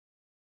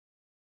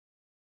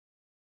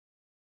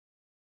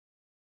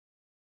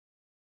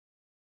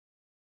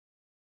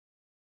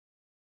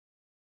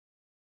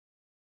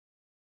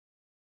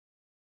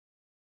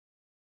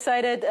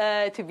Excited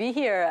to be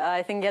here.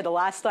 I think the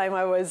last time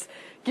I was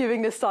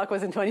giving this talk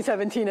was in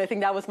 2017. I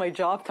think that was my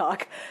job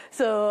talk.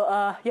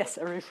 So yes,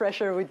 a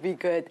refresher would be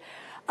good.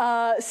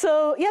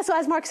 So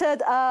as Mark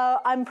said,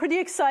 I'm pretty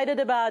excited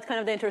about kind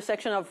of the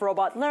intersection of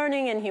robot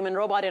learning and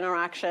human-robot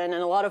interaction,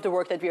 and a lot of the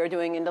work that we are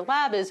doing in the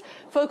lab is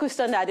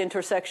focused on that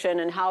intersection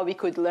and how we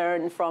could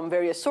learn from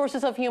various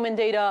sources of human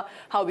data,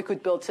 how we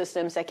could build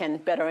systems that can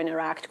better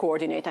interact,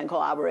 coordinate, and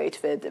collaborate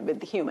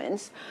with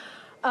humans.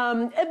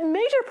 A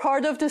major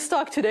part of this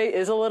talk today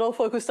is a little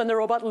focused on the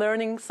robot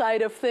learning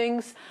side of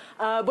things,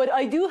 but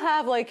I do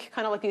have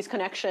kind of these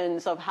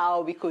connections of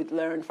how we could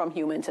learn from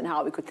humans and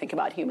how we could think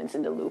about humans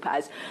in the loop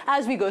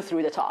as we go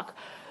through the talk.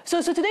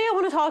 So today I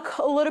want to talk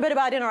a little bit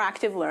about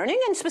interactive learning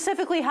and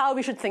specifically how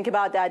we should think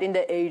about that in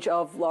the age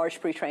of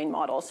large pre-trained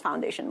models,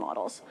 foundation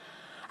models.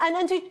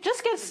 And to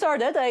just get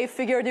started, I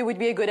figured it would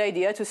be a good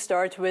idea to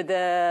start with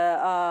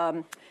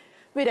an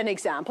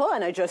example,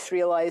 and I just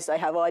realized I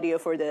have audio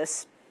for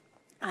this.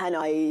 And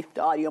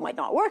the audio might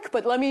not work,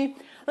 but let me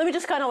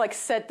just kind of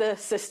set the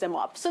system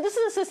up. So this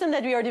is a system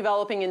that we are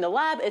developing in the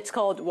lab. It's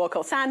called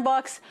Vocal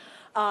Sandbox.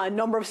 A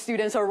number of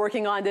students are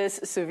working on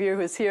this. Sadigh,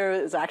 who's here,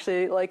 is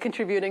actually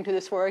contributing to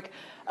this work.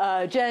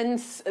 Jen,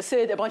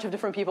 Sid, a bunch of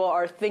different people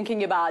are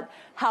thinking about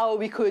how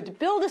we could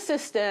build a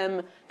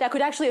system that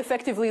could actually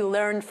effectively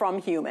learn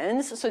from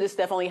humans. So this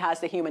definitely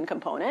has the human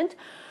component.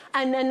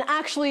 And then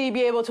actually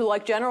be able to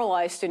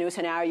generalize to new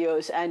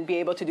scenarios and be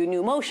able to do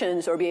new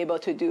motions or be able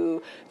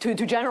to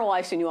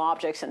generalize to new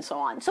objects and so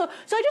on. So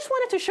I just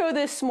wanted to show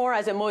this more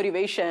as a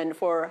motivation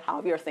for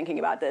how we are thinking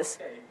about this.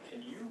 Okay,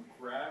 can you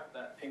grab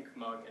that pink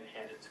mug and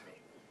hand it to me?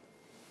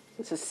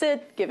 This is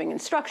Sid giving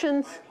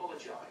instructions. I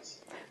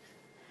apologize.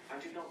 I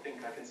do not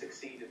think I can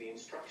succeed in the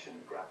instruction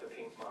to grab the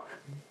pink mug.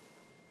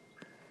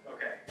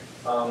 Okay.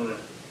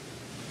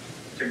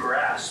 To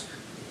grasp.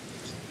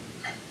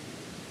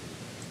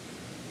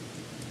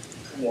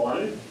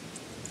 1,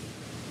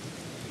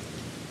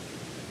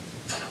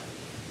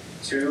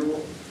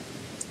 2,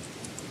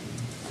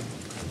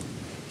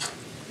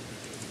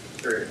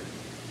 3.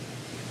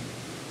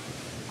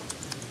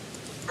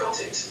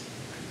 Got it.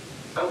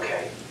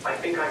 Okay, I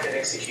think I can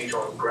execute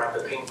on grab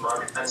the pink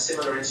mug and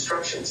similar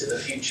instructions in the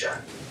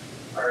future.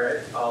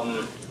 Alright,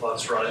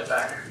 let's run it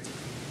back.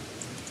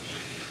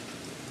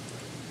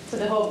 So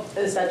the hope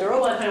is that the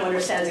robot kind of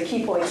understands the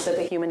key points that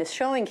the human is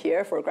showing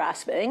here for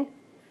grasping,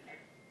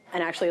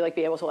 and actually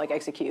be able to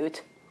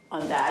execute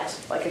on that,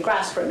 like a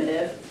grasp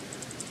primitive.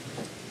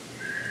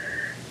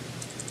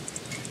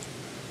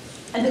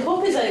 And the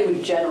hope is that it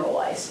would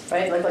generalize,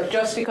 right? Like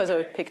just because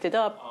I picked it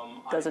up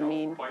doesn't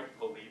mean I don't quite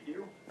believe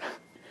you.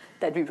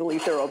 that we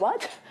believe the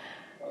robot.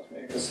 Let's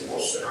make this a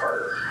little bit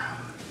harder.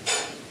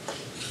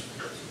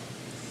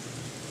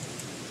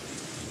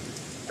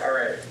 All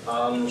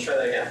right, try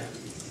that again.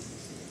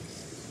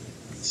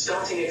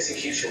 Starting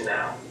execution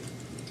now.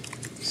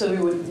 So we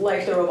would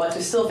like the robot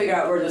to still figure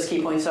out where those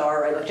key points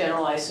are, right?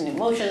 Generalize to new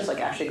motions,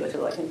 actually go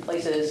to new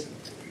places,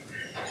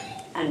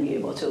 and be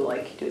able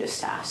to do this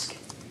task.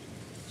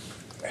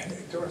 And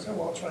Dorsa,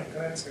 while trying,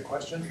 can I ask a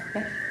question?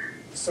 Yeah.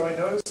 So I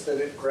noticed that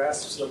it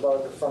grasps the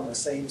bug from the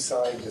same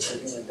side as the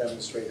human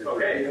demonstrator.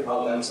 Okay,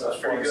 that's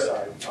pretty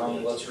good.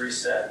 Side. Let's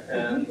reset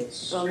and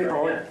let's try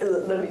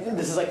again.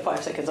 This is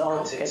 5 seconds.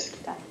 I'll get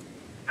that.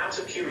 Out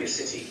of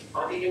curiosity,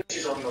 are the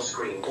images on your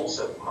screen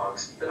also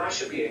marks that I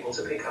should be able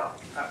to pick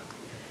up?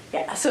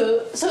 Yeah,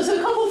 so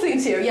a couple of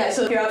things here. Yeah,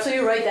 so you're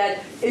absolutely right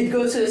that it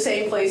goes to the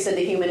same place that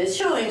the human is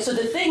showing. So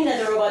the thing that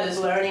the robot is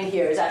learning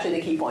here is actually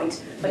the key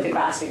point, the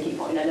grasping key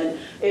point. And then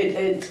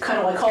it kind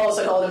of calls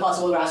all the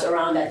possible grasps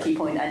around that key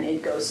point, and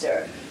it goes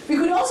there. We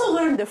could also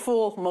learn the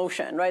full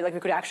motion, right? We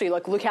could actually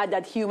look at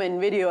that human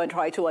video and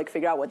try to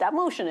figure out what that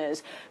motion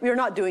is. We are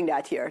not doing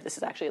that here. This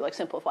is actually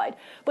simplified.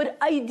 But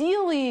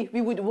ideally,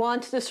 we would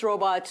want this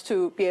robot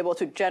to be able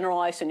to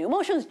generalize to new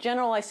motions,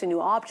 generalize to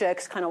new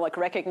objects, kind of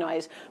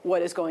recognize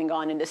what is going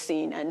on in the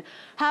scene, and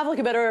have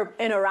a better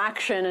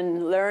interaction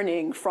and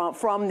learning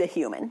from the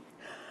human.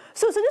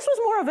 So this was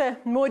more of a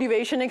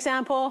motivation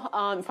example.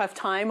 If I have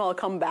time, I'll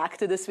come back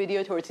to this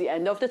video towards the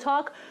end of the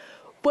talk.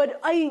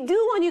 But I do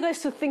want you guys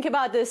to think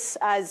about this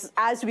as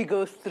we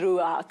go through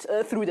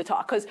the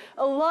talk, because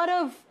a lot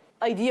of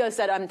ideas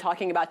that I'm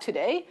talking about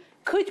today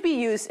could be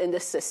used in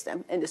this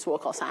system, in this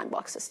Vocal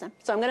Sandbox system.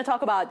 So I'm going to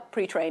talk about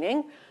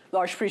pre-training,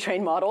 large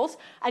pre-trained models,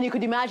 and you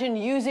could imagine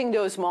using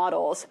those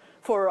models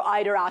for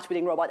either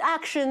outputting robot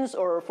actions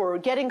or for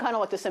getting kind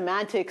of the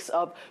semantics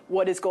of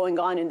what is going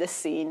on in this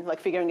scene,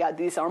 figuring out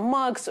these are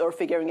mugs or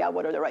figuring out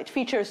what are the right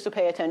features to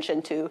pay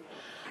attention to.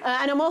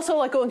 And I'm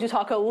also going to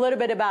talk a little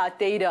bit about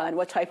data and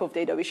what type of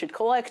data we should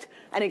collect.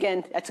 And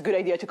again, that's a good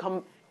idea to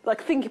come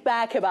think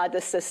back about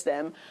the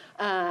system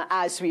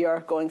as we are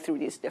going through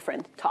these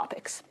different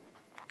topics.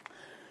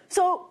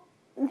 So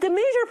the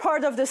major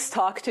part of this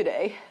talk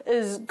today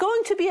is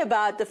going to be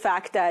about the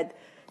fact that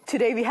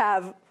today we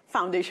have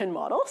foundation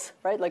models,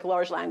 right,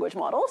 large language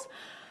models.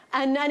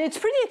 And it's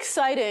pretty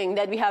exciting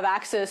that we have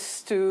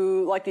access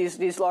to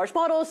these large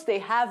models. They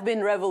have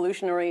been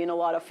revolutionary in a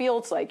lot of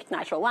fields like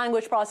natural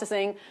language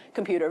processing,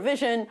 computer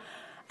vision.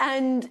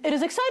 And it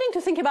is exciting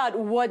to think about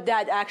what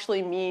that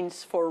actually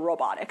means for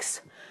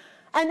robotics.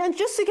 And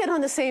just to get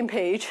on the same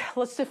page,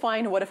 let's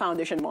define what a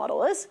foundation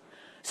model is.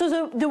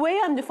 So the way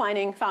I'm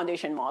defining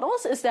foundation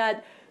models is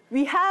that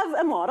we have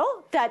a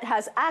model that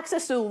has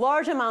access to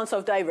large amounts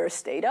of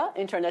diverse data,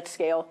 internet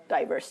scale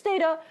diverse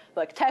data,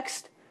 like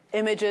text,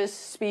 images,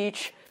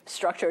 speech,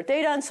 structured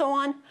data, and so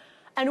on.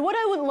 And what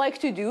I would like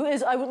to do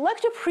is I would like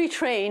to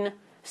pre-train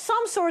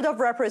some sort of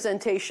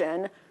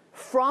representation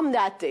from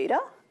that data.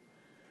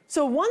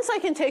 So once I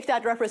can take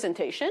that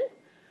representation,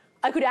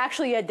 I could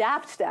actually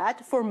adapt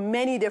that for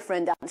many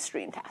different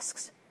downstream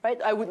tasks. Right?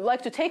 I would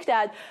like to take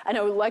that, and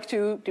I would like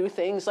to do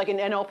things like in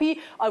NLP,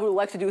 I would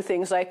like to do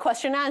things like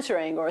question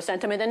answering or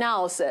sentiment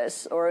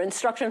analysis or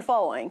instruction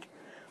following.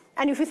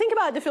 And if you think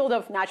about the field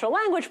of natural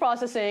language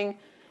processing,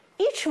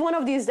 each one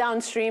of these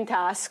downstream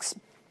tasks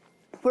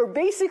were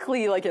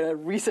basically like a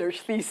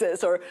research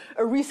thesis or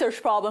a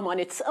research problem on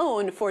its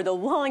own for the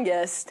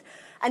longest.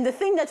 And the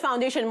thing that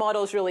foundation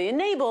models really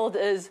enabled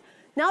is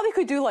now we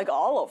could do like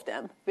all of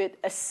them with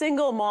a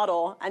single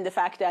model, and the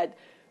fact that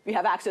we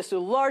have access to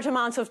large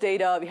amounts of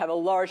data. We have a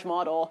large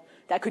model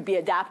that could be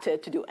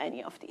adapted to do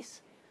any of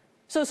these.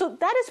 So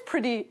that is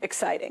pretty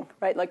exciting,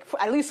 right? Like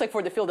at least like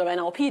for the field of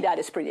NLP, that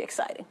is pretty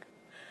exciting.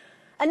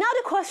 And now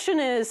the question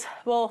is,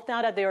 well,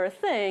 now that they're a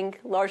thing,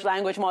 large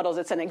language models,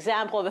 it's an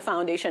example of a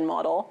foundation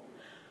model.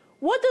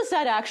 What does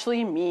that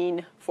actually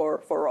mean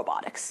for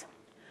robotics?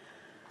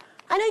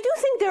 And I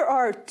do think there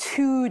are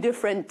two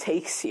different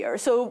takes here.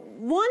 So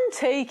one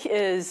take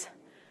is,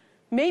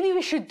 maybe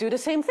we should do the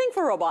same thing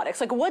for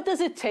robotics. Like, what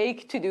does it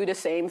take to do the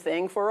same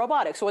thing for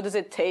robotics? What does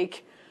it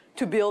take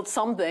to build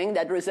something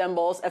that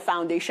resembles a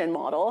foundation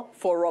model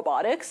for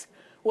robotics?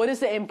 What is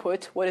the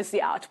input? What is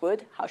the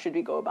output? How should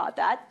we go about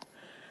that?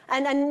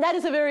 And that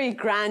is a very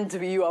grand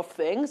view of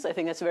things. I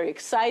think that's a very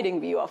exciting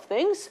view of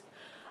things.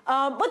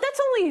 But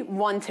that's only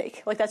one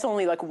take. Like, that's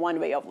only like one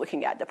way of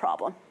looking at the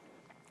problem.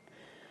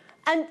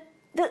 And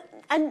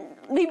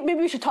maybe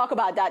we should talk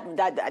about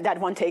that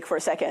one take for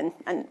a second,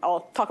 and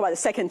I'll talk about the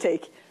second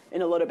take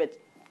in a little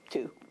bit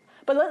too.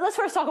 But let's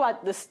first talk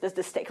about this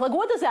take. Like,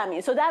 what does that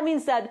mean? So that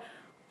means that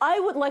I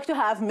would like to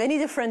have many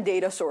different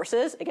data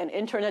sources, again,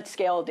 internet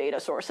scale data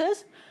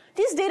sources.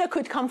 These data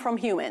could come from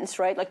humans,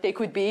 right? Like they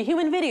could be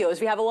human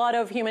videos. We have a lot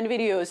of human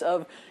videos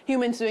of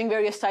humans doing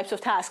various types of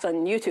tasks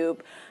on YouTube,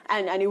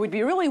 and it would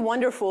be really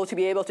wonderful to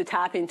be able to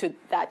tap into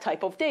that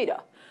type of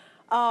data.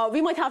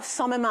 We might have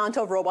some amount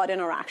of robot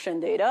interaction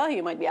data.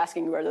 You might be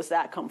asking, where does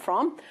that come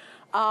from?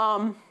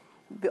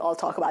 I'll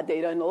talk about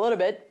data in a little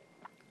bit.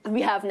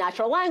 We have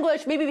natural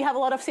language. Maybe we have a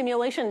lot of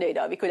simulation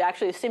data. We could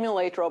actually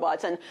simulate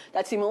robots, and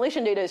that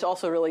simulation data is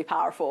also really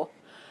powerful.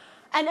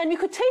 And we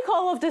could take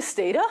all of this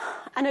data,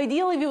 and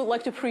ideally we would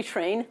like to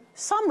pre-train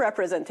some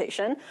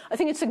representation. I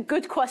think it's a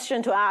good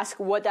question to ask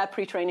what that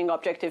pre-training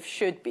objective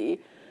should be.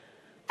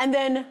 And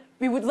then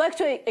we would like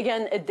to,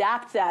 again,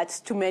 adapt that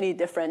to many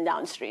different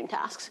downstream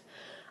tasks.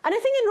 And I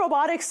think in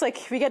robotics,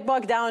 like, we get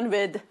bogged down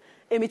with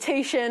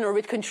imitation or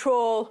with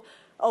control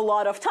a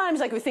lot of times.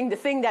 Like, we think the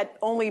thing that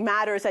only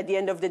matters at the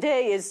end of the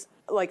day is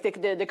like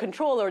the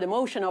control or the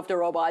motion of the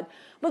robot.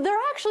 But there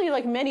are actually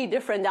like many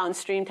different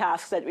downstream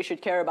tasks that we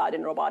should care about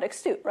in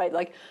robotics too, right?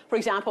 Like, for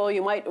example,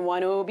 you might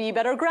want to be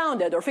better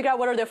grounded or figure out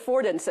what are the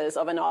affordances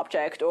of an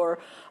object, or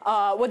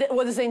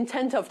what is the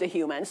intent of the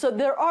human. So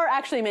there are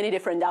actually many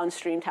different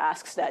downstream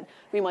tasks that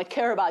we might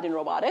care about in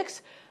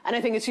robotics. And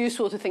I think it's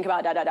useful to think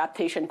about that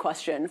adaptation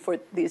question for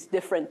these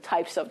different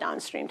types of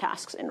downstream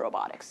tasks in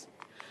robotics.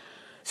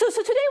 So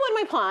today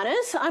what my plan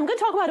is, I'm going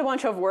to talk about a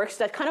bunch of works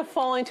that kind of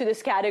fall into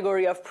this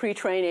category of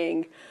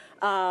pre-training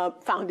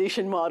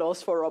foundation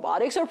models for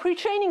robotics, or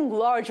pre-training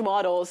large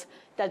models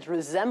that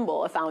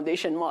resemble a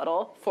foundation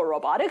model for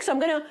robotics. So I'm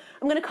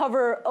going to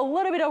cover a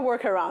little bit of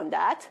work around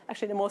that.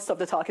 Actually, the most of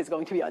the talk is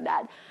going to be on that.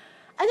 And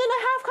then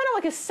I have kind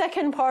of like a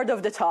second part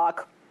of the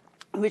talk,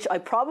 which I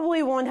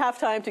probably won't have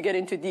time to get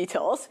into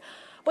details.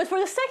 But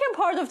for the second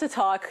part of the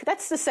talk,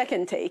 that's the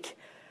second take.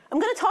 I'm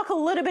going to talk a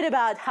little bit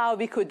about how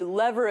we could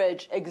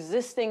leverage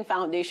existing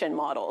foundation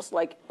models,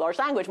 like large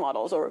language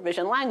models or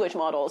vision language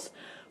models,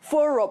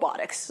 for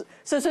robotics.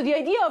 So the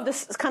idea of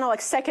this kind of like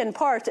second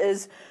part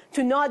is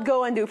to not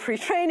go and do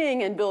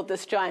pre-training and build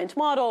this giant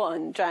model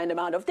and giant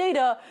amount of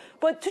data,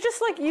 but to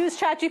just like use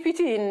ChatGPT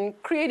in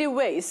creative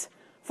ways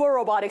for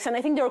robotics. And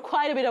I think there are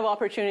quite a bit of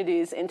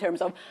opportunities in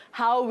terms of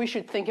how we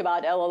should think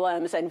about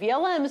LLMs and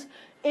VLMs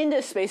in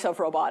this space of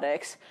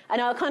robotics. And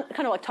I'll kind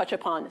of like touch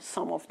upon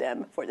some of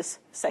them for this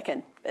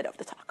second bit of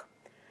the talk.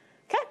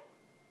 Okay?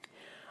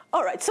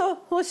 All right,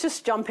 so let's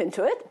just jump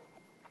into it.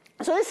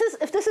 So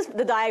if this is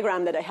the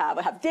diagram that I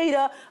have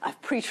data, I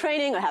have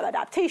pre-training, I have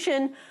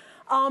adaptation.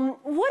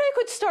 What I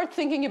could start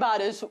thinking about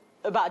is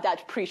about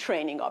that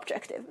pre-training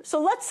objective.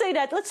 So let's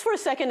for a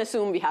second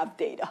assume we have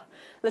data.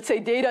 Let's say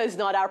data is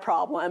not our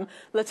problem.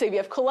 Let's say we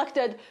have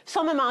collected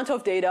some amount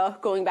of data,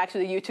 going back to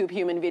the YouTube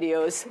human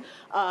videos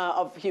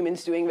of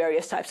humans doing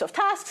various types of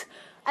tasks.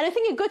 And I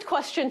think a good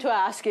question to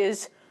ask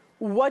is,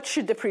 what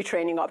should the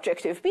pre-training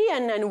objective be,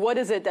 and what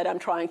is it that I'm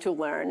trying to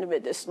learn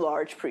with this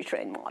large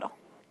pre-trained model?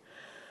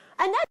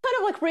 And that kind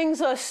of like brings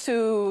us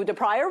to the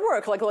prior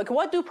work. Like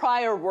what do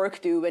prior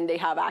work do when they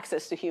have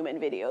access to human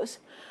videos?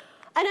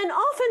 And then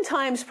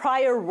oftentimes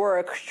prior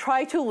work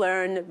try to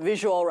learn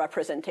visual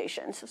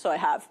representations. So I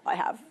have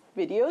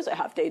videos, I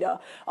have data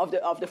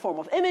of the form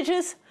of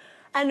images.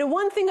 And the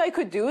one thing I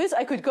could do is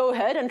I could go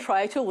ahead and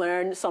try to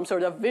learn some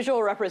sort of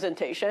visual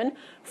representation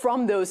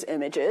from those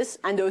images.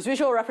 And those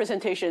visual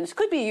representations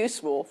could be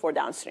useful for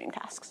downstream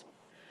tasks.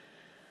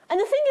 And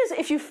the thing is,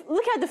 if you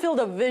look at the field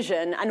of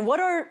vision and what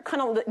are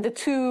kind of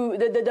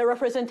the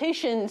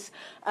representations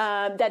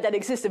that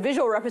exist, the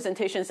visual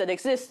representations that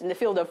exist in the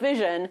field of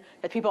vision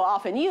that people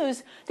often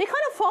use, they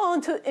kind of fall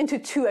into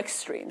two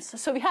extremes.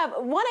 So we have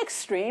one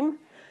extreme,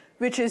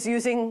 which is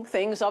using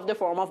things of the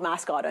form of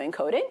mask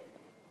autoencoding.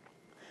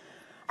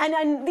 And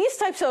then these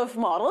types of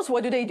models,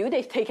 what do?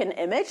 They take an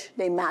image,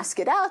 they mask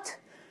it out,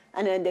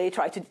 and then they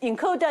try to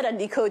encode that and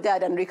decode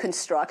that and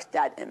reconstruct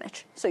that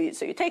image. So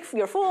you take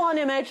your full-on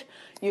image,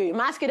 you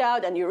mask it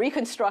out, and you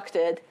reconstruct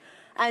it.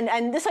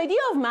 And this idea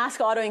of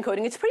mask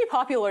autoencoding, it's pretty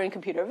popular in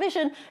computer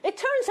vision. It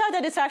turns out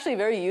that it's actually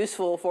very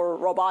useful for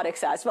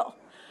robotics as well.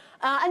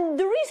 And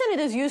the reason it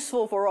is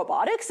useful for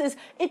robotics is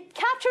it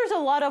captures a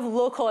lot of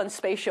local and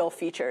spatial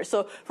features.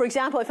 So, for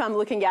example, if I'm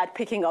looking at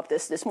picking up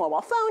this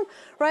mobile phone,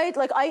 right?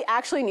 Like I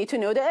actually need to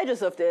know the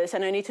edges of this,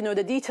 and I need to know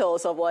the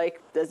details of like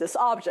this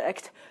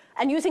object.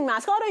 And using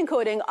mask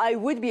autoencoding, I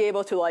would be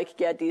able to like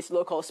get these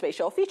local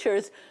spatial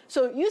features.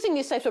 So using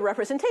these types of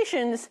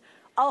representations,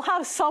 I'll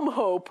have some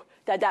hope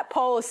that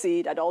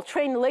policy that I'll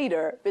train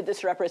later with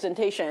this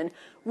representation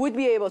would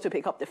be able to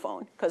pick up the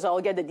phone, because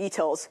I'll get the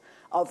details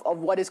of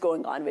what is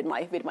going on with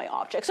my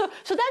object. So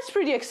that's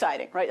pretty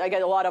exciting, right? I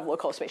get a lot of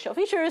local spatial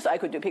features. I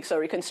could do pixel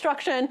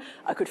reconstruction.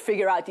 I could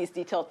figure out these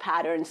detailed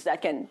patterns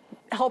that can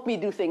help me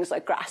do things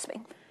like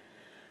grasping.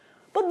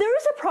 But there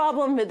is a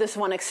problem with this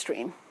one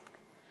extreme.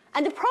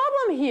 And the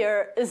problem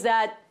here is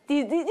that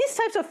these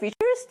types of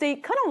features, they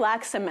kind of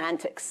lack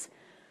semantics.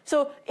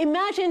 So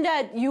imagine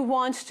that you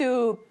want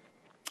to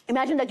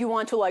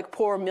like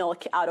pour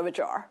milk out of a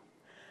jar,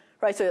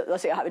 right? So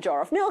let's say I have a jar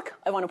of milk,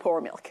 I want to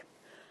pour milk.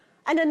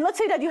 And then let's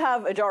say that you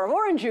have a jar of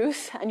orange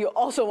juice and you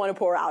also want to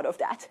pour out of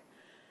that.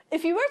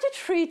 If you were to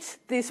treat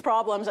these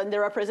problems and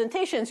their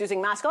representations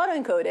using mask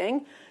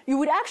autoencoding, you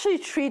would actually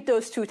treat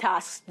those two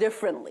tasks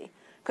differently.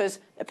 Because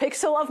a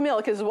pixel of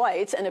milk is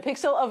white and a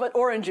pixel of an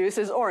orange juice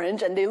is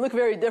orange, and they look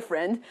very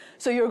different.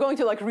 So you're going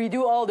to like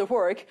redo all the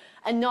work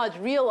and not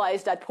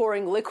realize that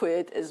pouring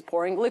liquid is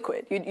pouring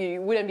liquid.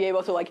 You wouldn't be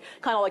able to like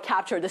kind of like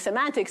capture the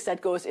semantics that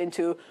goes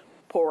into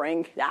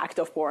pouring, the act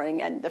of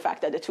pouring, and the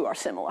fact that the two are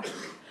similar.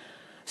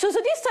 So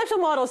these types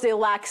of models, they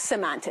lack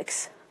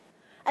semantics.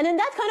 And then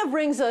that kind of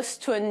brings us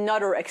to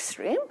another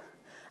extreme.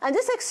 And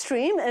this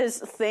extreme is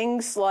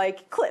things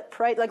like CLIP,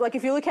 right? Like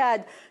if you look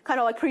at kind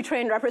of like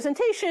pre-trained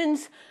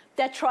representations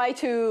that try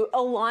to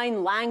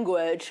align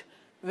language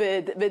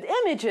with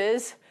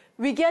images,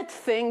 we get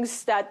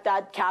things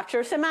that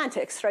capture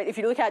semantics, right? If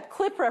you look at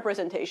CLIP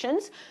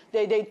representations,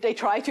 they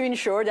try to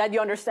ensure that you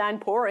understand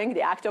pouring,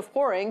 the act of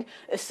pouring,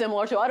 is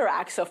similar to other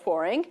acts of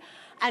pouring.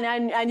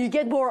 And you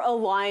get more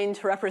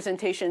aligned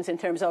representations in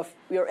terms of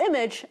your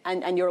image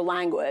and your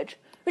language,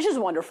 which is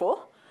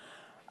wonderful.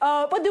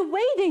 But the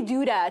way they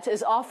do that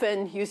is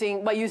often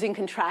by using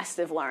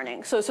contrastive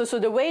learning. So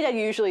the way that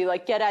you usually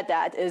like get at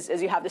that is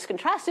you have this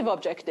contrastive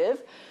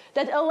objective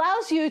that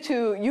allows you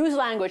to use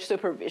language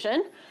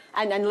supervision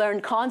and learn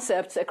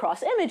concepts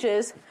across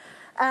images.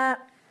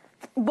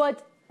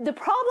 But the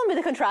problem with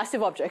the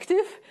contrastive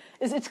objective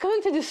is it's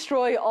going to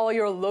destroy all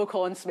your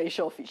local and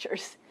spatial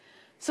features.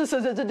 So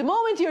the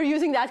moment you're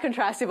using that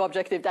contrastive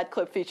objective, that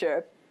CLIP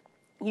feature,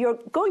 you're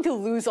going to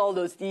lose all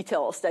those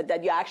details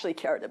that you actually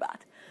cared about.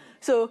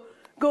 So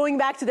going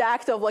back to the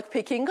act of like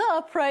picking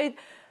up, right?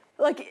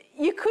 Like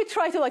you could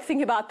try to like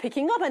think about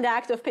picking up and the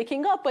act of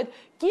picking up, but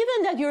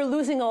given that you're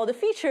losing all the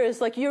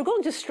features, like you're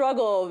going to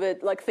struggle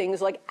with like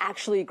things like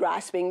actually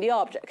grasping the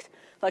object.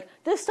 Like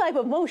this type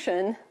of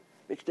motion,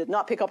 which did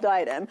not pick up the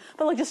item,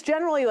 but like just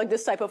generally like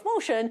this type of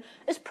motion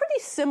is pretty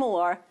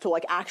similar to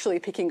like actually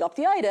picking up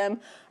the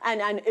item,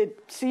 and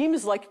it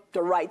seems like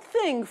the right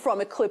thing from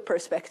a CLIP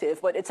perspective,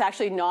 but it's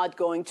actually not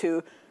going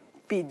to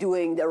be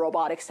doing the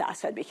robotics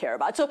tasks that we care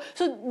about.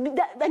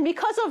 And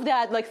because of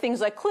that, like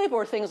things like CLIP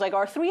or things like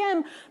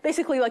R3M,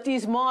 basically like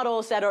these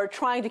models that are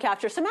trying to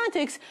capture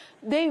semantics,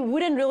 they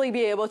wouldn't really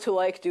be able to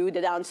like do the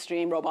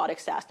downstream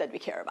robotics tasks that we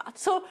care about.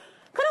 So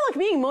kind of like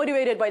being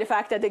motivated by the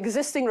fact that the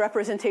existing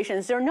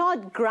representations, they're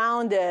not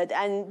grounded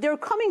and they're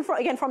coming from,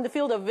 again, from the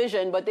field of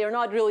vision, but they're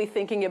not really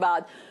thinking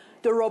about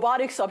the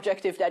robotics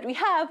objective that we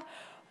have.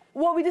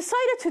 What we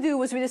decided to do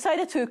was we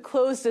decided to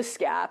close this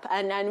gap,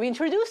 and we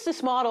introduced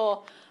this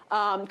model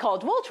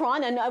called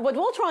Voltron. And what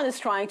Voltron is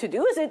trying to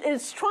do is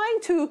it's trying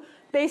to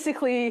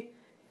basically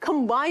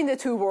combine the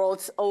two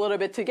worlds a little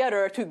bit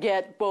together to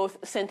get both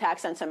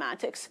syntax and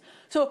semantics.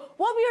 So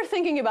what we are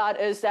thinking about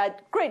is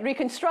that, great,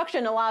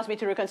 reconstruction allows me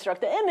to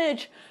reconstruct the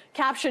image.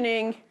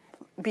 Captioning,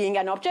 being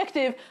an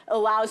objective,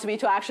 allows me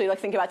to actually like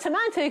think about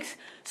semantics.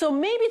 So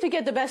maybe to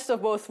get the best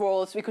of both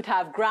worlds, we could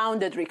have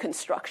grounded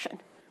reconstruction,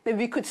 maybe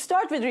we could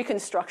start with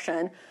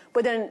reconstruction,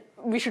 but then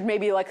we should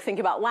maybe like think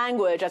about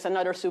language as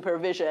another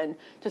supervision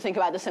to think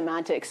about the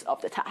semantics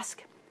of the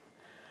task.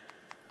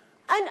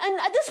 And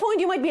at this point,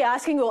 you might be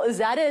asking, well, is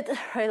that it?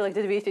 Right? Like,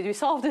 did we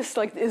solve this?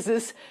 Like, is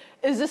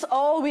this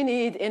all we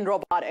need in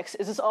robotics?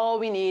 Is this all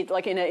we need,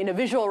 like, in a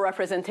visual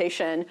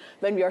representation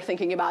when we are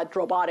thinking about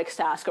robotics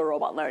tasks or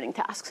robot learning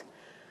tasks?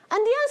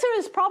 And the answer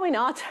is probably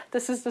not.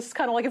 This is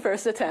kind of like a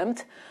first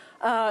attempt.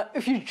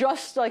 If you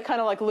just like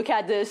kind of like look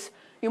at this,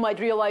 you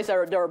might realize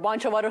there are a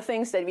bunch of other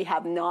things that we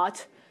have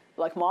not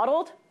like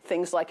modeled,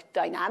 things like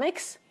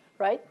dynamics,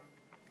 right?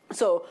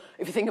 So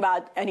if you think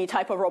about any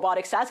type of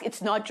robotics task,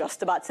 it's not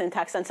just about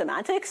syntax and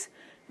semantics.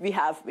 We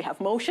have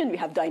motion, we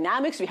have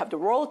dynamics, we have the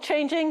world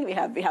changing, we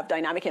have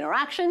dynamic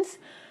interactions.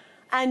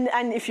 And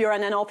if you're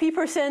an NLP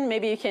person,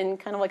 maybe you can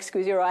kind of like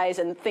squeeze your eyes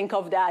and think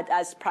of that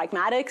as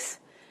pragmatics.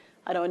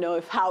 I don't know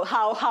if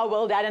how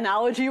well that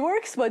analogy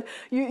works, but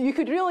you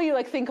could really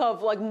like think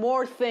of like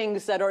more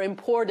things that are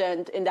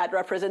important in that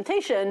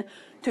representation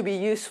to be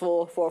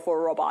useful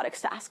for robotics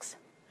tasks.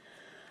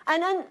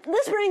 And then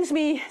this brings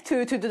me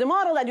to the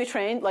model that we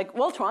trained, like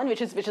Voltron,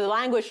 which is a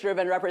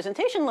language-driven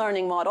representation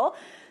learning model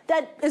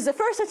that is the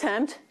first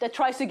attempt that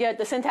tries to get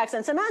the syntax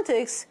and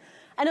semantics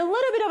and a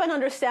little bit of an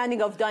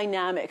understanding of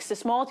dynamics,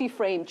 this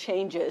multi-frame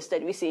changes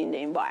that we see in the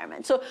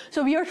environment. So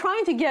we are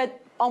trying to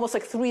get almost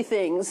like three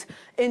things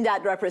in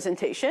that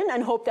representation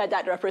and hope that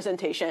that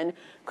representation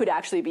could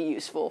actually be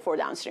useful for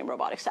downstream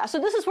robotics tasks. So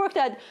this is work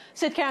that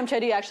Sid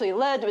Karamchedi actually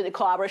led with a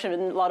collaboration with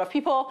a lot of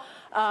people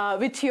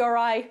with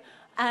TRI.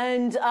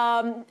 And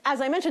as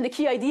I mentioned, the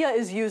key idea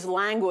is use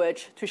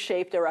language to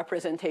shape the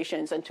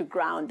representations and to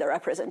ground the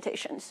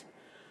representations.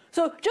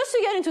 So just to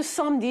get into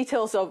some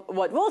details of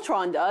what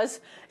Voltron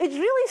does, it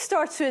really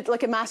starts with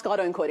like a mask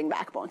autoencoding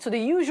backbone. So the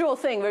usual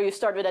thing where you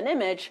start with an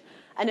image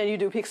and then you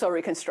do pixel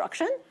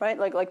reconstruction, right?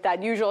 Like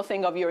that usual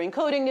thing of you're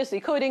encoding this,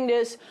 decoding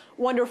this,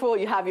 wonderful,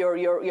 you have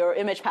your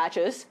image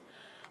patches.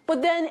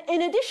 But then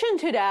in addition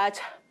to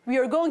that, we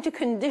are going to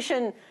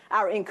condition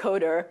our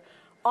encoder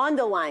on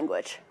the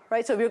language,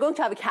 right? So we're going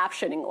to have a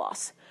captioning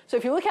loss. So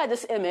if you look at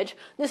this image,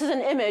 this is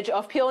an image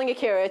of peeling a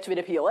carrot with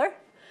a peeler.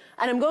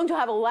 And I'm going to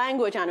have a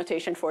language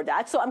annotation for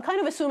that. So I'm kind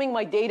of assuming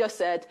my data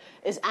set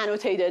is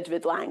annotated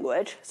with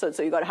language. So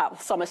you got to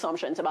have some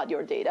assumptions about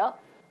your data.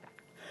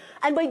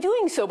 And by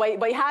doing so,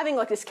 by having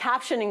like this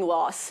captioning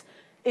loss,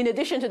 in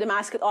addition to the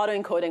mask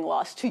autoencoding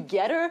loss,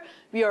 together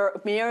we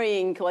are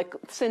marrying like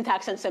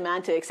syntax and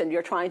semantics, and we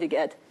are trying to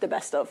get the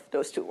best of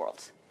those two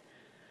worlds.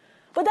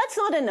 But that's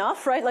not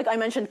enough, right? Like I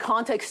mentioned,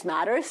 context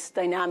matters,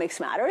 dynamics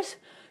matters.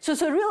 So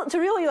to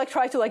really like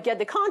try to like get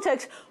the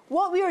context,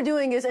 what we are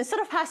doing is instead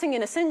of passing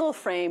in a single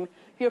frame,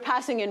 you're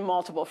passing in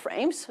multiple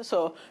frames.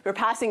 So you're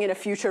passing in a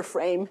future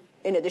frame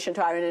in addition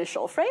to our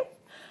initial frame.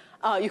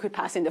 You could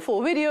pass in the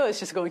full video. It's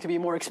just going to be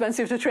more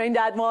expensive to train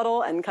that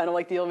model and kind of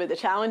like deal with the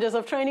challenges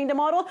of training the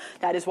model.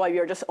 That is why we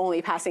are just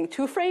only passing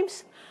 2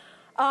 frames.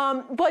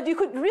 But you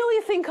could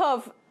really think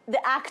of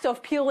the act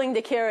of peeling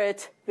the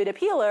carrot with a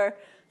peeler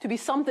to be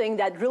something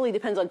that really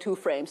depends on 2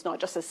 frames, not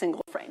just a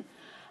single frame.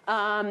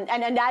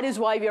 And that is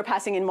why we are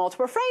passing in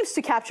multiple frames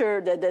to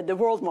capture the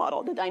world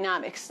model, the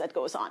dynamics that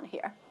goes on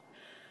here.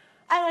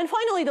 And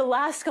finally, the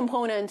last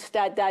component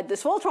that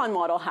this Voltron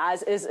model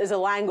has is a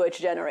language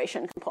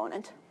generation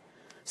component.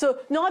 So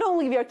not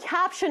only we are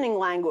captioning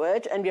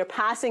language and we are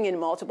passing in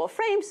multiple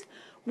frames,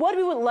 what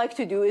we would like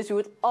to do is we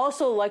would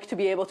also like to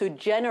be able to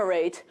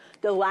generate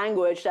the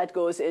language that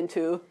goes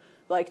into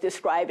like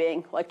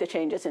describing like the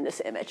changes in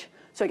this image.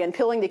 So again,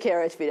 peeling the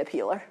carrot with a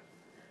peeler.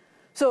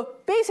 So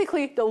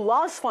basically, the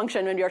loss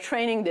function when we are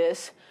training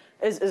this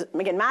is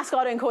again, mask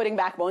autoencoding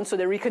backbone, so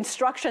the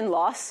reconstruction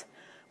loss.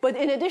 But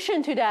in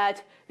addition to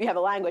that, we have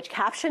a language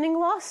captioning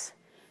loss,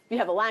 we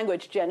have a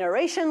language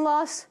generation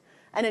loss,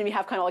 and then we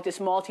have kind of like this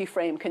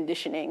multi-frame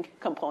conditioning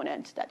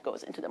component that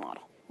goes into the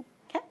model.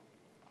 Okay?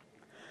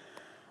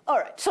 All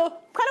right, so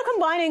kind of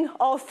combining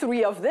all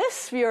 3 of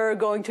this, we are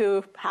going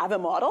to have a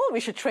model. We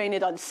should train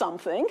it on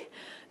something.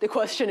 The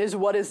question is,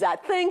 what is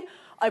that thing?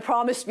 I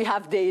promised we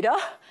have data.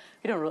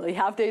 We don't really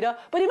have data,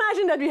 but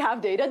imagine that we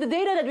have data. The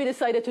data that we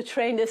decided to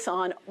train this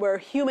on were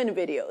human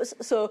videos.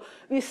 So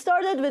we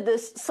started with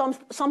this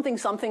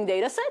something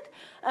data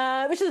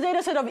set, which is a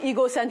data set of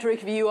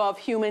egocentric view of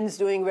humans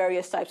doing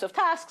various types of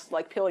tasks,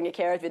 like peeling a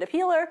carrot with a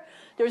peeler.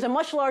 There's a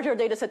much larger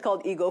data set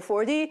called Ego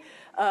 4D,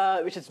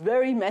 which is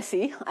very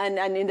messy. And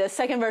in the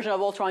second version of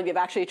Voltron, we've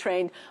actually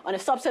trained on a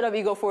subset of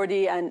Ego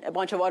 4D and a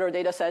bunch of other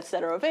data sets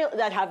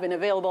that have been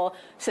available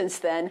since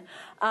then.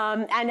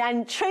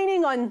 And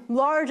training on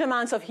large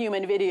amounts of human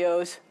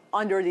videos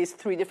under these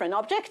 3 different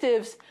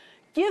objectives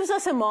gives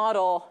us a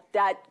model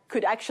that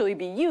could actually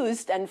be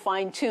used and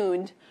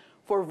fine-tuned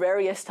for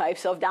various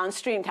types of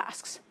downstream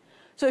tasks.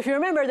 So if you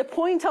remember, the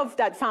point of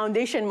that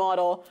foundation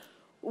model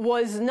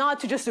was not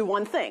to just do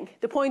one thing.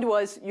 The point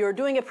was you're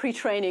doing a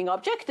pre-training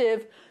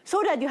objective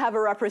so that you have a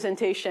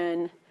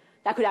representation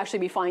that could actually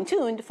be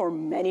fine-tuned for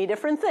many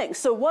different things.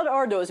 So what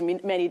are those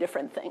many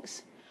different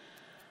things?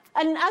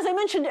 And as I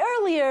mentioned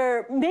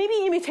earlier,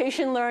 maybe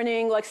imitation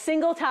learning, like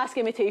single task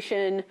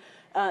imitation,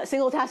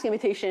 single task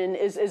imitation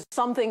is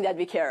something that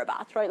we care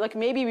about, right? Like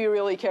maybe we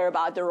really care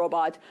about the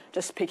robot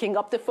just picking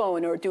up the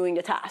phone or doing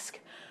the task.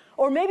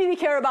 Or maybe we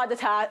care about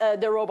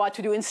the robot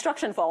to do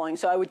instruction following.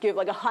 So I would give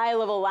like a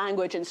high-level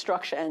language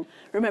instruction.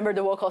 Remember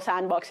the vocal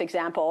sandbox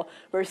example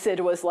where Sid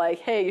was like,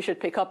 hey, you should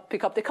pick up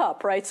the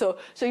cup, right? So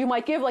you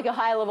might give like a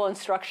high-level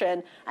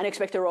instruction and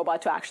expect the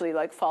robot to actually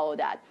like follow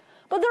that.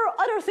 But there are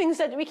other things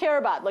that we care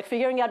about, like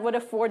figuring out what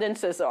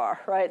affordances are,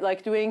 right?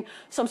 Like doing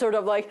some sort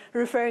of like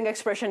referring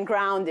expression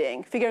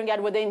grounding, figuring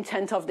out what the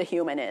intent of the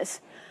human is.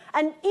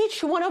 And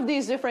each one of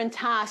these different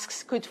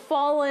tasks could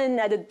fall in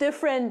at a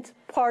different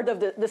part of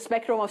the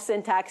spectrum of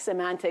syntax,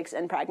 semantics,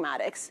 and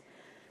pragmatics.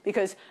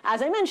 Because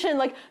as I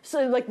mentioned,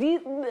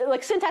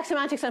 syntax,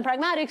 semantics, and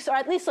pragmatics are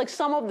at least like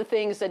some of the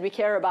things that we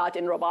care about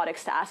in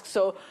robotics tasks.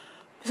 So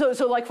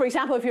like, for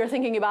example, if you're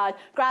thinking about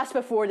grasp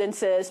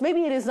affordances,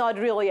 maybe it is not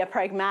really a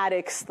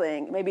pragmatics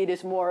thing. Maybe it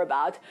is more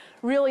about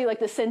really like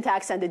the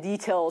syntax and the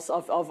details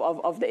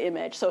of the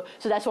image. So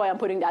that's why I'm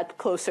putting that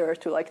closer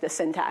to like the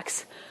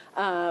syntax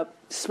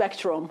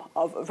spectrum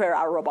of where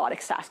our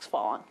robotics tasks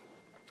fall on.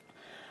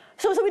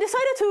 So we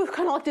decided to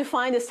kind of like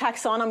define this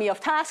taxonomy of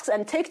tasks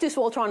and take this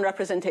Voltron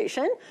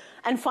representation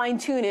and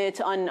fine-tune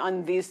it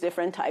on these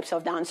different types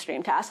of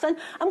downstream tasks. And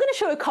I'm going to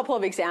show a couple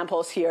of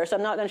examples here, so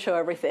I'm not going to show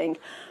everything.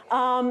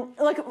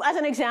 Like as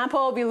an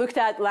example, we looked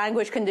at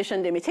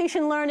language-conditioned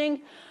imitation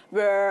learning,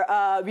 where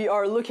we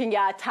are looking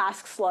at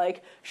tasks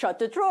like shut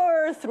the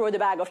drawer, throw the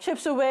bag of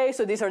chips away.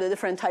 So these are the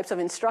different types of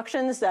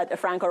instructions that a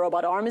Franco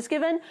robot arm is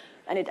given,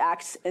 and it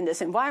acts in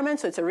this environment.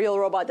 So it's a real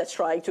robot that's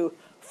trying to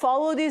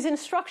follow these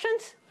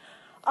instructions.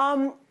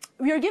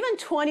 We are given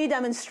 20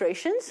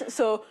 demonstrations.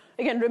 So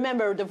again,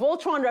 remember, the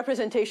Voltron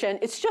representation,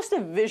 it's just a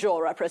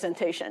visual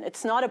representation.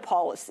 It's not a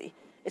policy.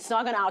 It's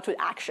not going to output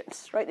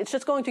actions, right? It's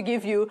just going to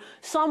give you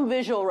some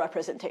visual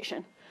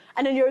representation.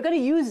 And then you're going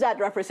to use that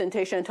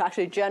representation to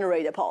actually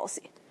generate a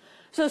policy.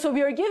 So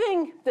we are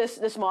giving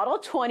this model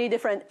 20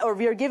 different, or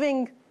we are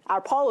giving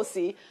our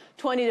policy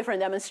 20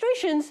 different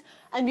demonstrations,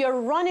 and we are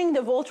running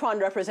the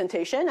Voltron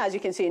representation. As you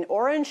can see in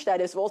orange,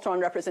 that is Voltron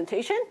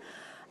representation.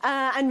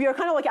 And we are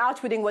kind of like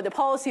outputting what the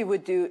policy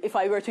would do if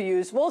I were to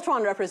use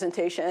Voltron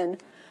representation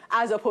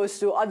as opposed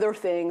to other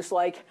things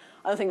like,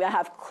 I don't think I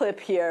have clip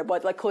here,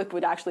 but like clip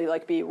would actually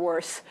like be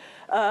worse.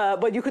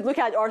 But you could look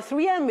at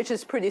R3M, which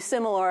is pretty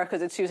similar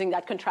because it's using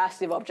that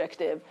contrastive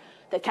objective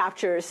that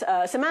captures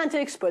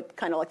semantics, but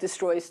kind of like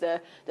destroys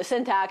the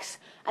syntax.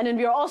 And then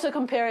we are also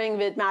comparing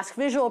with mask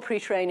visual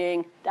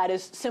pretraining that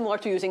is similar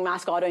to using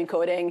mask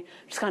autoencoding,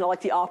 which is kind of like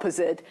the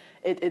opposite.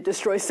 It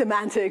destroys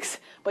semantics,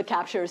 but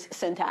captures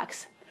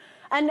syntax.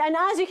 And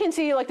as you can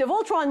see, like the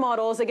Voltron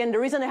models, again, the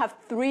reason I have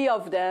 3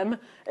 of them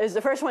is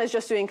the first one is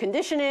just doing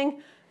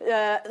conditioning,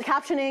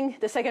 captioning.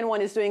 The second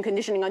one is doing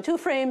conditioning on 2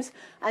 frames.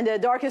 And the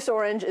darkest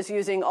orange is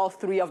using all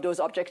 3 of those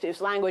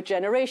objectives: language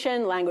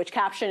generation, language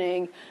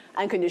captioning,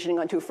 and conditioning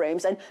on 2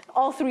 frames. And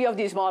all 3 of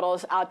these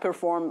models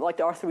outperform like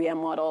the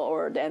R3M model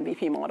or the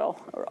MVP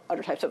model or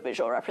other types of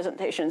visual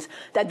representations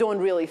that don't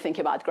really think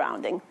about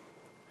grounding.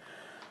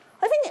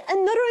 I think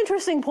another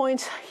interesting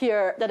point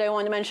here that I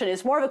want to mention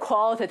is more of a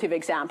qualitative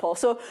example.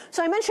 So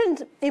I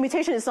mentioned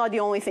imitation is not the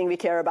only thing we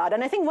care about.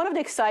 And I think one of the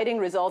exciting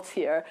results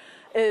here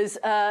is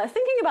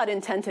thinking about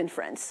intent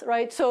inference,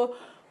 right? So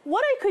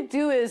what I could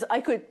do is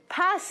I could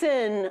pass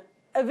in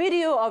a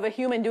video of a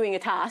human doing a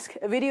task,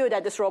 a video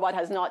that this robot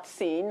has not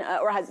seen,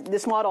 or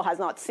this model has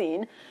not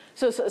seen.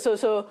 So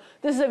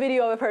this is a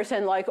video of a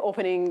person like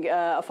opening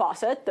a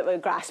faucet,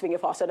 grasping a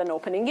faucet and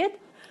opening it.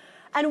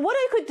 And what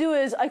I could do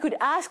is I could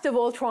ask the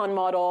Voltron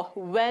model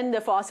when the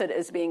faucet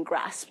is being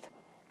grasped.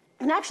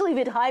 And actually,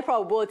 with high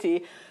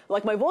probability,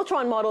 like my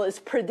Voltron model is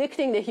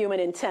predicting the human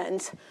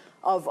intent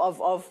of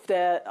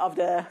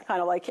the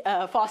kind of like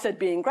faucet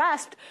being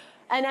grasped.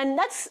 And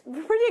that's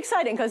pretty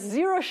exciting because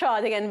 0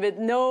 shot, again, with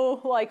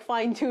no like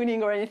fine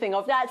tuning or anything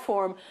of that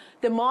form,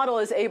 the model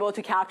is able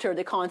to capture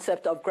the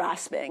concept of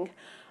grasping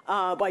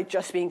by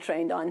just being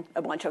trained on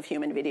a bunch of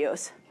human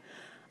videos.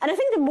 And I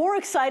think the more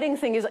exciting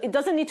thing is it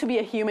doesn't need to be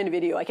a human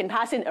video. I can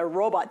pass in a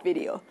robot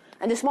video.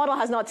 And this model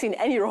has not seen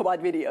any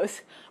robot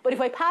videos. But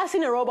if I pass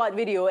in a robot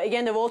video,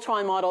 again, the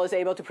Voltron model is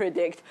able to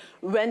predict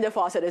when the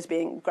faucet is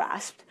being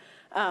grasped,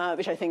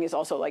 which I think is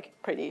also like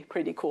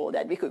pretty cool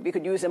that we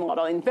could use the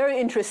model in very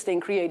interesting,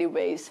 creative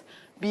ways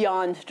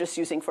beyond just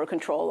using for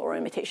control or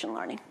imitation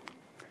learning.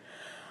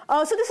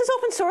 So this is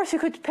open source. You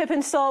could pip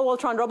install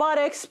Voltron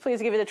Robotics.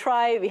 Please give it a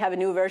try. We have a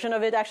new version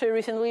of it actually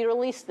recently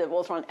released, the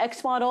Voltron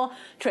X model,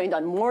 trained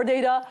on more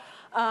data.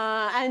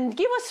 And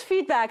give us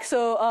feedback.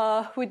 So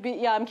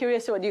I'm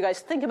curious what you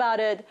guys think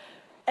about it.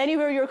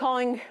 Anywhere you're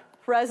calling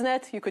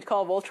ResNet, you could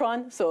call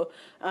Voltron. So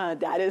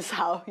that is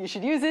how you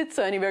should use it.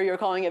 So anywhere you're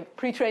calling a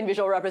pre-trained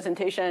visual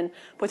representation,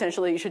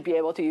 potentially you should be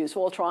able to use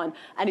Voltron.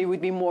 And it would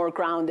be more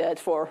grounded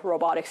for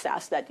robotics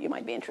tasks that you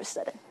might be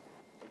interested in.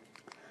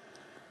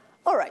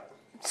 All right.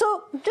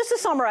 So just to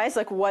summarize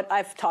like what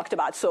I've talked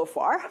about so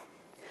far,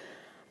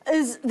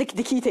 is the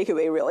key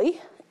takeaway really,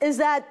 is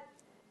that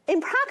in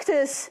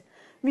practice,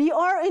 we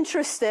are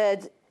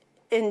interested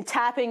in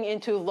tapping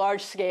into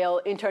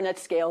large-scale,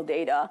 internet-scale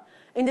data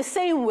in the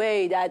same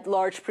way that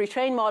large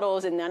pre-trained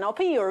models in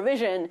NLP or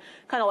vision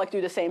kind of like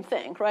do the same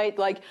thing, right?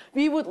 Like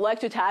we would like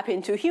to tap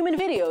into human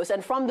videos,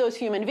 and from those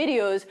human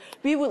videos,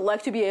 we would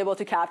like to be able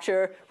to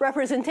capture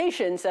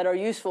representations that are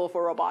useful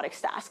for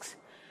robotics tasks.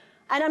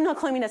 And I'm not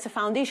claiming that's a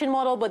foundation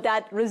model, but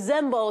that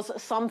resembles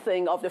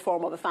something of the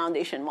form of a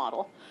foundation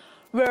model.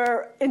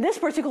 Where in this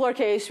particular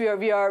case, we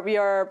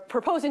are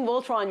proposing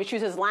Voltron, which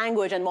uses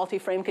language and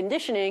multi-frame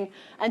conditioning,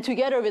 and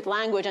together with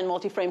language and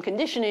multi-frame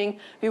conditioning,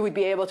 we would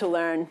be able to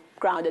learn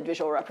grounded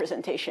visual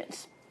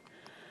representations.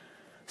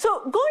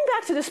 So going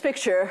back to this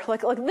picture,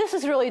 like this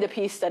is really the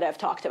piece that I've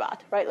talked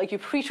about, right? Like you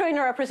pre-train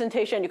a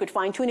representation, you could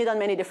fine-tune it on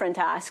many different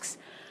tasks,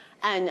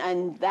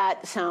 and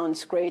that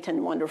sounds great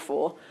and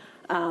wonderful,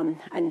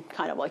 and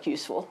kind of like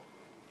useful.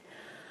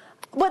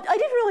 But I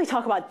didn't really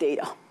talk about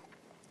data.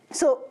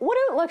 So what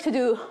I would like to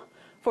do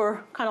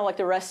for kind of like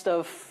the rest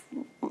of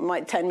my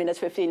 10 minutes,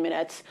 15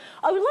 minutes,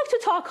 I would like to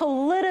talk a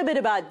little bit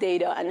about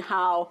data and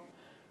how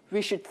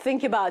we should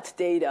think about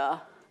data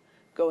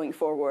going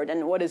forward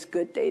and what is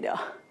good data.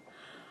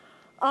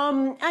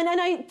 And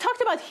I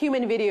talked about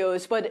human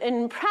videos, but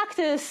in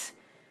practice,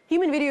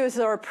 human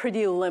videos are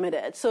pretty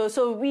limited.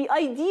 So we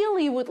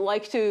ideally would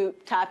like to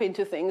tap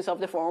into things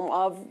of the form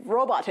of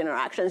robot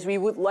interactions. We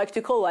would like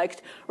to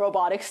collect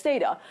robotics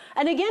data.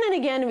 And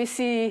again, we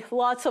see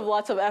lots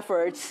of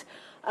efforts,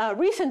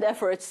 recent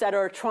efforts that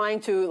are trying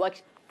to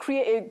like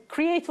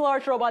create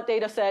large robot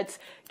data sets,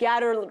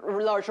 gather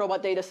large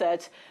robot data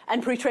sets,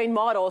 and pre-train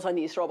models on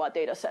these robot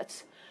data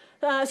sets.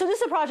 So this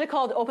is a project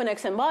called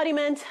OpenX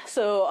Embodiment.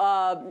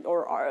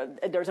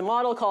 There's a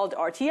model called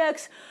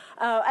RTX.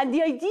 And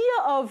the idea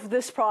of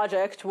this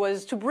project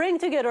was to bring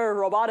together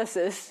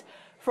roboticists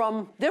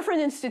from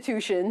different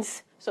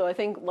institutions. So I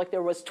think like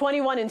there was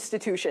 21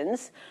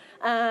 institutions.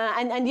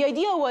 And the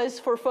idea was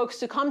for folks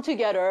to come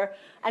together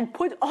and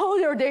put all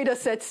their data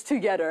sets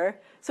together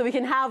so we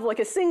can have like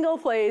a single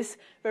place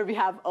where we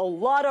have a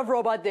lot of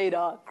robot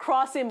data,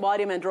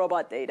 cross-embodiment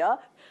robot data.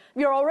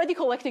 We are already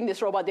collecting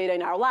this robot data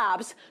in our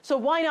labs, so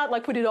why not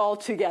like put it all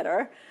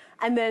together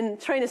and then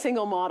train a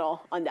single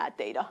model on that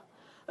data?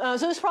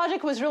 So this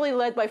project was really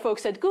led by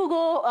folks at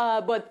Google,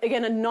 but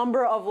again, a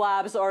number of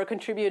labs are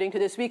contributing to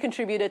this. We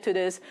contributed to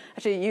this.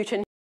 Actually,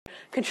 Yuchen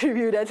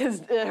contributed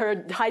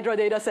her Hydra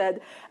data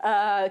set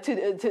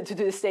to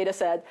this data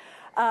set.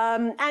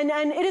 And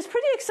it is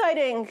pretty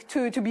exciting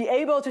to be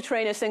able to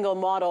train a single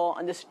model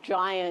on this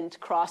giant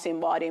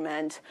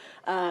cross-embodiment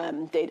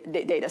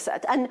data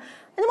set. And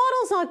the model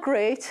is not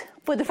great,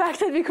 but the fact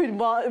that we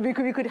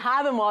could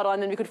have a model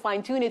and then we could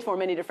fine-tune it for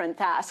many different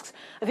tasks,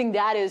 I think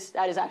that is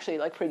actually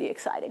like pretty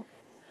exciting.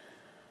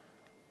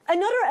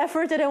 Another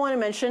effort that I want to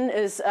mention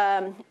is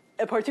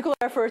a particular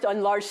effort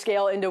on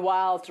large-scale in the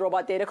wild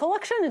robot data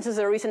collection. This is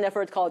a recent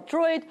effort called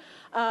Droid.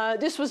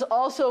 This was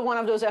also one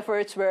of those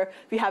efforts where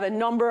we have a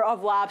number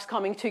of labs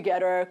coming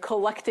together,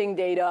 collecting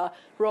data,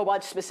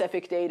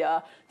 robot-specific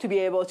data, to be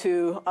able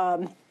to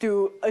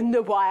do in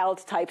the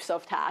wild types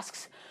of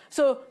tasks.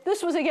 So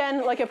this was,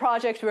 again, like a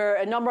project where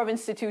a number of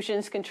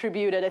institutions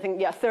contributed. I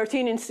think,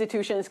 13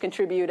 institutions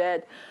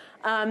contributed.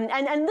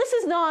 And this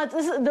is not,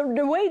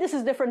 the way this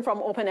is different from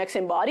OpenX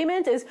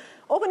Embodiment is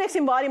OpenX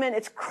Embodiment,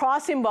 it's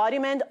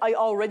cross-embodiment. I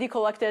already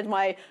collected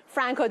my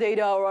Franco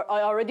data, or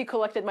I already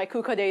collected my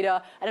KUKA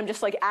data, and I'm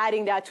just like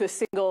adding that to a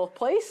single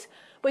place.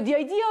 But the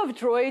idea of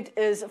Droid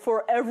is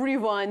for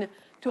everyone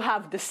to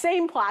have the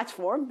same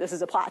platform. This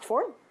is a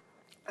platform,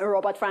 a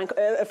robot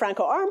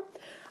Franco arm,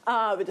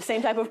 with the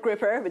same type of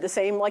gripper, with the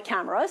same like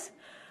cameras.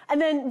 And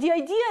then the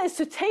idea is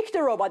to take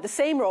the robot, the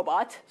same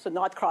robot, so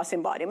not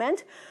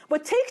cross-embodiment,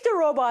 but take the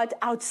robot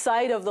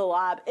outside of the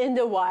lab in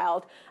the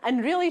wild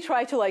and really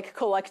try to like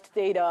collect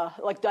data,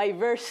 like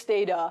diverse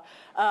data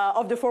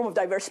of the form of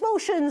diverse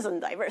motions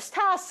and diverse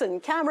tasks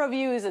and camera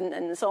views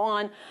and so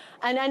on.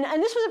 And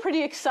this was a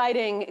pretty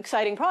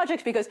exciting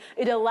project because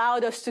it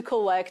allowed us to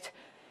collect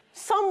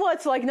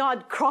somewhat like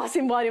not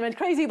cross-embodiment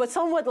crazy, but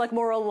somewhat like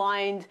more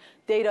aligned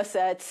data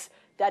sets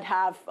that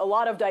have a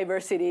lot of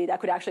diversity that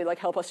could actually like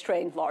help us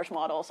train large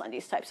models on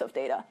these types of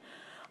data.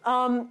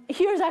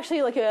 Here's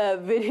actually like a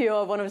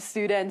video of one of the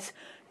students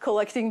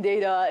collecting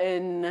data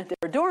in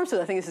their dorm.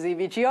 So I think this is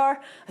EVGR.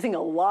 I think a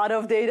lot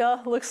of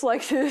data looks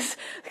like this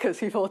because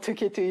people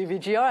took it to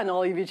EVGR and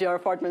all EVGR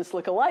apartments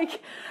look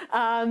alike.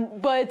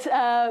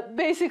 But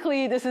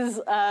basically this is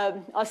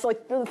us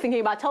like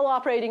thinking about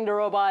teleoperating the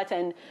robot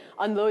and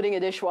unloading a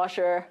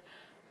dishwasher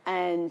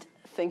and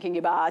thinking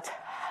about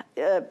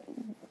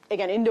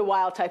again, in the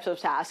wild types of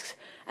tasks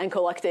and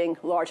collecting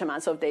large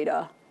amounts of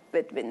data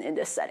in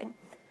this setting.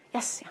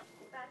 Yes? Yeah.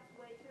 That's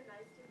way too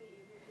nice to be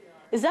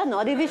EVGR. Is that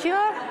not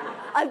EVGR?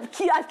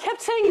 I've kept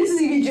saying this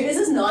is EVGR. Is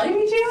this not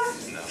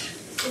EVGR? No.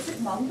 Is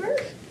it Munger?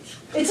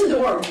 It's a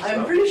dorm.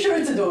 I'm pretty sure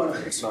it's a dorm.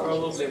 It's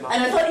probably And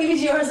I thought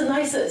EVGR is the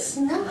nicest.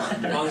 No.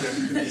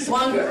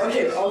 Munger.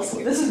 Okay,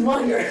 also, this is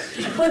Munger.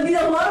 But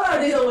a lot of our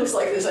data looks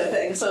like this, I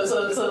think. So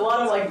a lot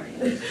of like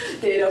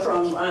data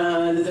from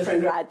the different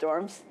grad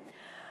dorms.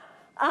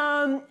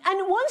 And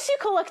once you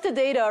collect the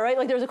data, right,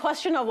 like there's a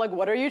question of like,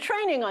 what are you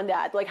training on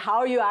that? Like, how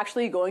are you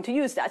actually going to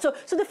use that? So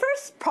the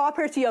first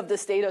property of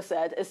this data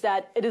set is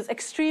that it is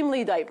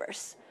extremely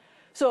diverse.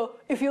 So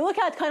if you look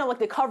at kind of like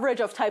the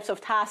coverage of types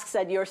of tasks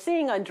that you're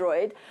seeing on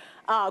Droid,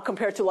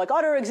 compared to like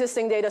other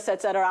existing data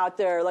sets that are out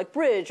there, like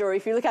Bridge, or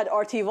if you look at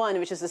RT1,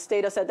 which is this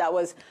data set that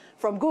was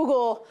from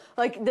Google,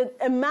 like the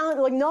amount,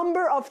 like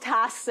number of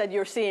tasks that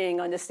you're seeing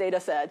on this data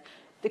set,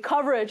 the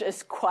coverage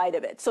is quite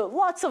a bit. So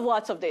lots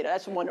of data.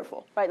 That's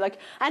wonderful, right? Like,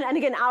 and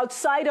again,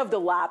 outside of the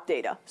lab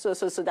data. So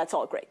that's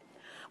all great.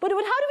 But how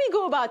do we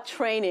go about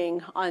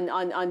training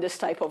on this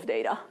type of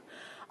data?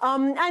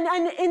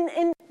 And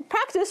in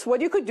practice, what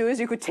you could do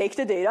is you could take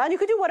the data and you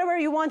could do whatever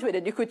you want with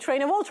it. You could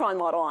train a Voltron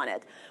model on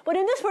it. But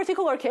in this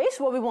particular case,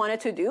 what we wanted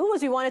to do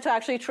was we wanted to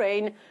actually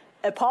train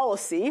a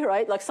policy,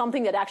 right? Like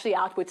something that actually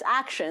outputs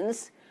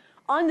actions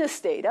on this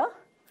data.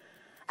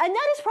 And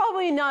that is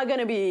probably not going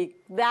to be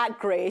that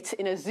great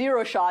in a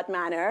zero-shot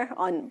manner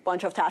on a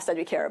bunch of tasks that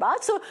we care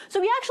about. So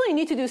we actually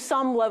need to do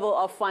some level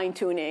of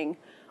fine-tuning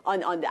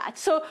on that.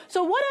 So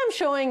what I'm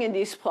showing in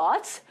these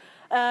plots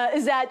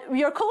is that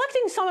we are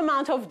collecting some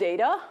amount of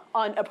data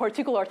on a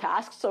particular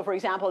task. So for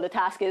example, the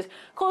task is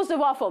close the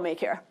waffle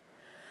maker.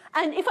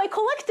 And if I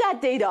collect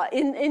that data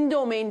in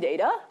domain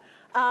data,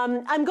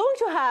 I'm going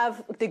to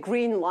have the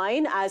green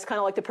line as kind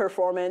of like the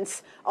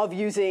performance of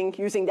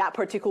using that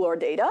particular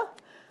data.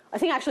 I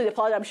think actually the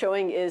plot I'm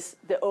showing is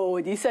the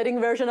OOD setting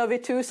version of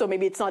it too, so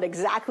maybe it's not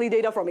exactly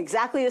data from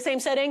exactly the same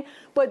setting,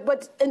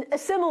 but in a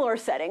similar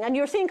setting. And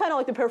you're seeing kind of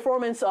like the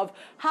performance of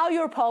how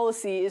your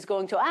policy is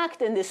going to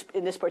act in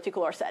this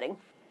particular setting.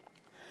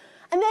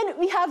 And then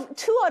we have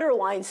two other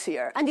lines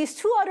here, and these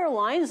two other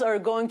lines are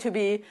going to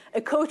be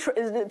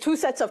two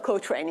sets of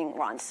co-training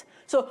runs.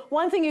 So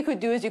one thing you could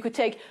do is you could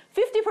take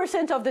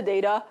 50% of the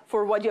data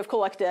for what you have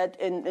collected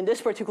in this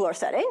particular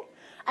setting,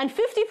 and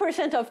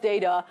 50% of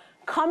data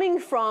coming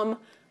from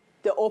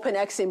the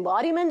OpenX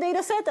embodiment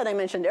data set that I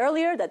mentioned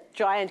earlier, that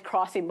giant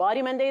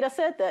cross-embodiment data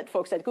set that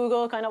folks at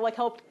Google kind of like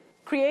helped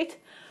create.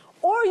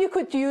 Or you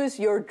could use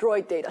your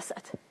Droid data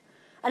set.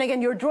 And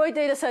again, your Droid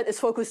data set is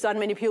focused on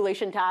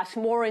manipulation tasks,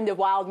 more in the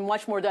wild,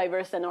 much more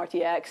diverse than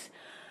RTX.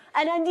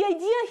 And then the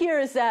idea here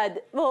is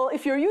that, well,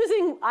 if you're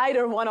using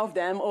either one of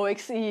them,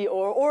 OXE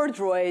or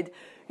Droid,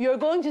 you're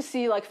going to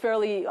see like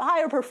fairly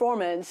higher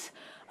performance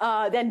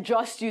than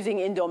just using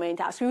in-domain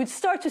tasks. We would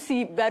start to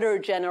see better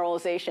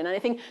generalization. And I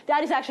think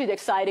that is actually the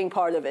exciting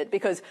part of it,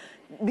 because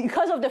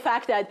of the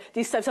fact that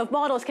these types of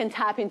models can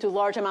tap into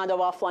large amount of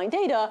offline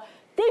data,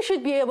 they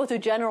should be able to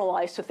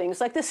generalize to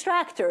things like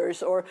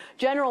distractors or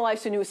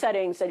generalize to new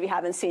settings that we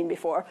haven't seen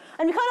before.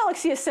 And we kind of like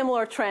see a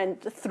similar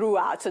trend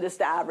throughout. So this is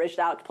the averaged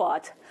out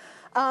plot.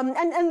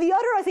 And the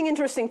other, I think,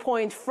 interesting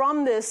point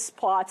from this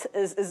plot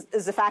is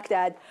the fact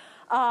that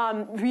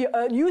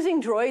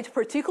using Droid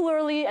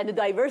particularly, and the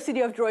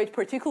diversity of Droid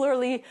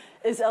particularly,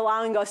 is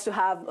allowing us to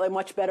have a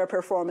much better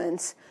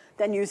performance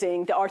than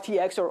using the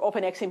RTX or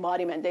OpenX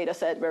embodiment data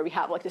set where we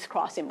have like this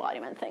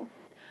cross-embodiment thing.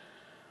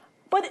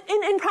 But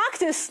in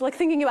practice, like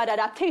thinking about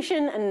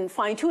adaptation and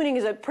fine-tuning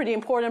is a pretty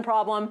important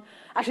problem.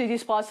 Actually,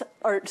 these plots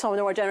are some of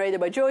them were generated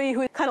by Joey,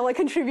 who's kind of like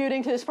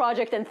contributing to this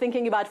project and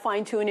thinking about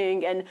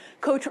fine-tuning and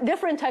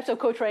different types of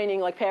co-training,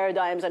 like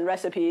paradigms and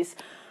recipes.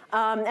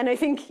 And I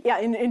think, yeah,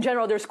 in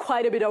general, there's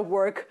quite a bit of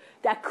work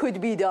that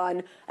could be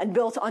done and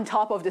built on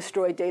top of this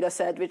Droid data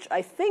set, which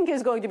I think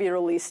is going to be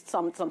released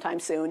sometime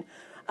soon.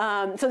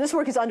 So this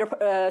work is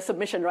under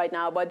submission right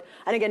now,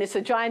 and again, it's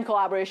a giant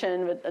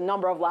collaboration with a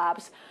number of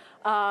labs.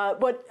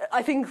 But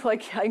I think,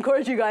 like, I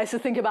encourage you guys to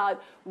think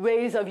about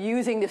ways of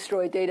using this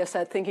Droid data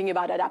set, thinking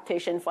about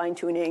adaptation,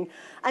 fine-tuning,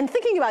 and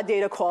thinking about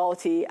data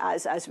quality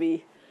as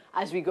we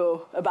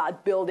go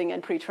about building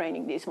and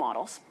pre-training these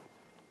models.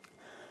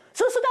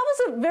 So that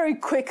was a very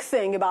quick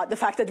thing about the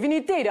fact that we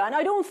need data, and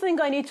I don't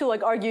think I need to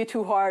like argue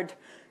too hard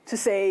to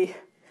say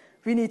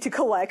we need to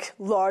collect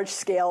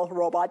large-scale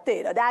robot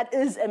data. That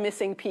is a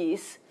missing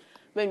piece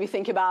when we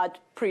think about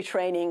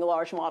pre-training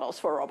large models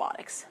for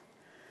robotics.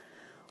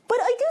 But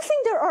I do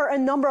think there are a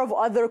number of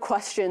other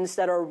questions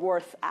that are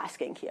worth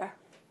asking here.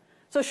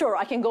 So sure,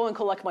 I can go and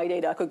collect my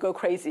data. I could go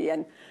crazy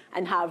and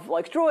have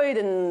like Droid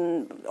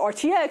and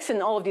RTX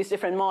and all of these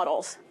different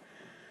models.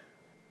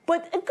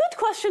 But a good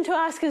question to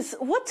ask is,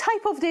 what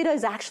type of data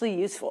is actually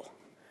useful?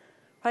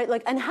 Right?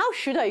 Like, and how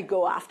should I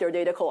go after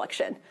data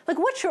collection? Like,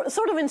 what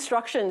sort of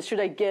instructions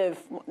should I give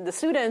the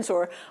students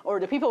or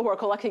the people who are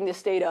collecting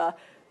this data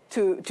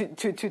to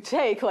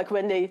take, like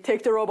when they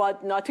take the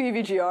robot not to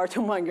EVGR,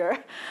 to Munger?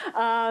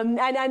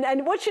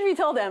 And what should we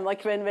tell them,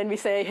 like when we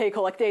say, hey,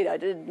 collect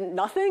data?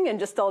 Nothing, and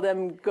just tell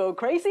them go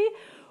crazy?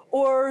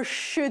 Or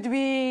should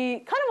we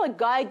kind of like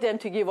guide them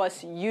to give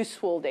us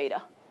useful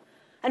data?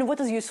 And what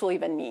does useful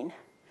even mean?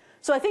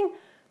 So I think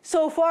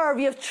so far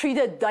we have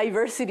treated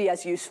diversity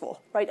as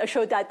useful, right? I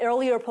showed that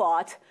earlier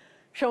plot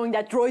showing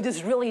that Droid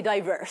is really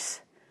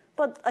diverse.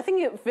 But I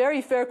think a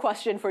very fair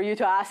question for you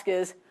to ask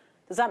is,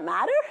 does that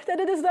matter that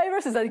it is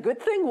diverse? Is that a good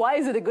thing? Why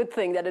is it a good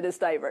thing that it is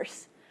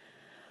diverse?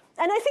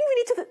 I think we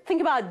need to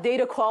think about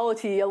data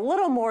quality a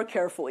little more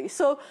carefully.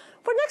 So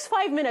for the next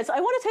 5 minutes,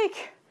 I want to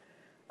take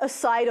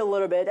aside a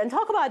little bit and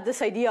talk about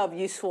this idea of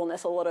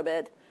usefulness a little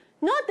bit,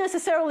 not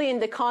necessarily in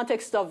the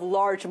context of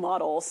large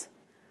models,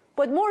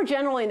 but more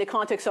generally in the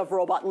context of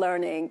robot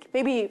learning,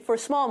 maybe for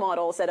small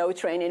models that I would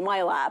train in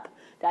my lab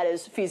that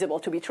is feasible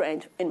to be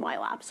trained in my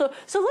lab. So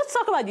let's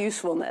talk about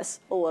usefulness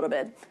a little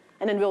bit,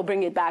 and then we'll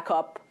bring it back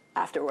up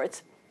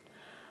afterwards.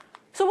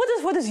 So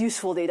what does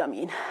useful data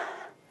mean?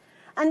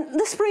 And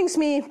this brings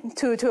me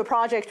to a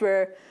project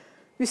where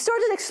we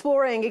started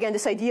exploring, again,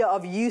 this idea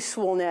of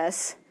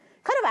usefulness,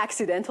 kind of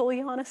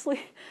accidentally,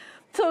 honestly.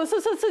 So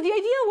the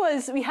idea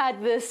was we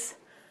had this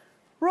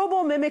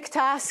robo-mimic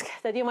task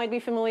that you might be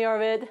familiar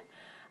with.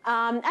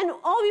 And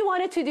all we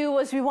wanted to do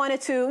was we wanted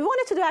to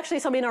do actually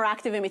some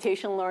interactive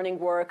imitation learning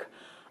work,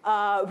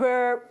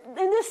 where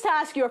in this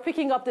task you're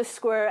picking up this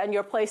square and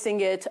you're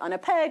placing it on a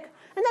peg,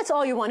 and that's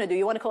all you want to do.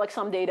 You want to collect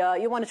some data,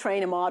 you want to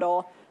train a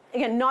model.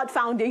 Again, not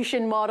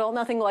foundation model,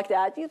 nothing like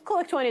that. You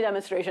collect 20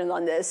 demonstrations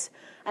on this,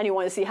 and you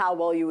want to see how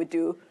well you would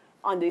do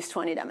on these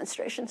 20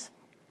 demonstrations.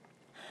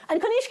 And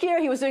Kanishk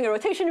here, he was doing a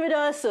rotation with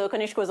us, so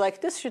Kanishk was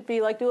like, this should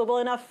be like doable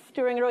enough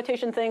during a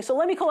rotation thing, so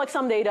let me collect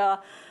some data.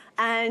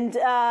 And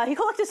he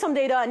collected some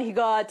data, and he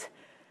got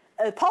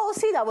a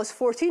policy that was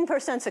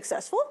 14%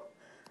 successful.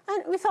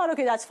 And we thought,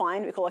 okay, that's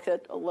fine. We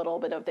collected a little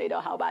bit of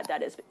data, how bad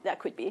that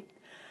could be.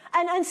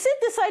 And Sid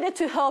decided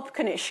to help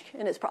Kanishk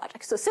in his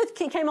project. So Sid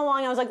came along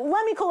and was like,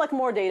 let me collect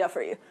more data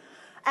for you.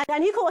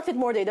 And he collected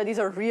more data. These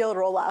are real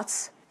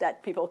rollouts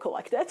that people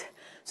collected.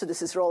 So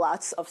this is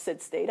rollouts of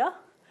Sid's data.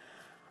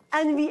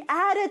 And we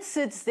added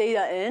Sid's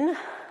data in,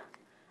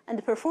 and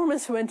the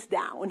performance went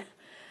down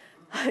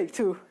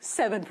to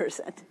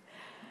 7%.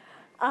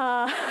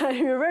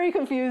 We were very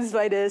confused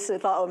by this. I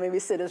thought, oh, maybe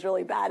Sid is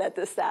really bad at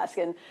this task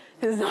and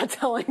he's not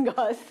telling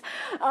us.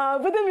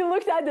 But then we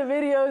looked at the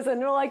videos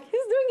and we're like, he's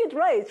doing it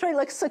right?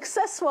 Like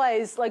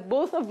success-wise, like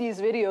both of these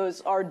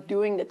videos are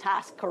doing the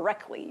task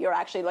correctly. You're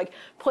actually like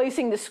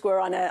placing the square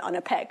on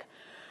a peg.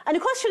 And the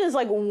question is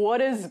like,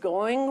 what is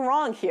going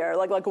wrong here?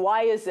 Like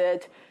why is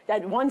it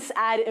that once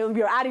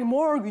we're adding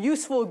more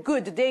useful,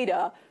 good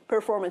data,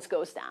 performance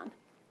goes down?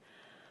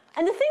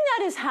 And the thing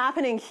that is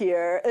happening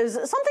here is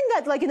something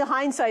that, like in the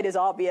hindsight, is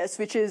obvious,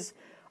 which is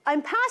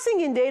I'm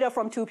passing in data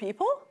from two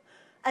people,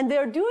 and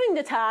they're doing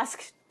the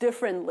task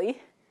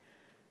differently.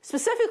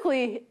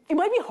 Specifically, it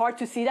might be hard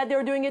to see that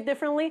they're doing it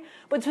differently,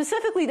 but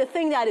specifically the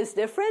thing that is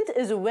different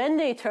is when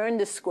they turn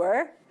the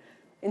square,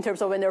 in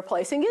terms of when they're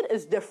placing it,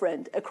 is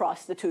different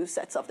across the two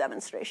sets of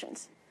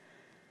demonstrations.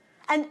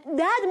 And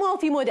that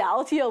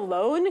multimodality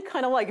alone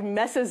kind of like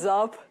messes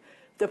up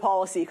the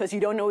policy because you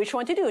don't know which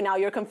one to do. Now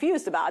you're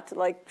confused about,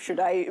 like,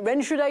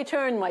 when should I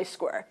turn my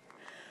square?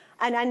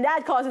 And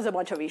that causes a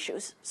bunch of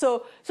issues.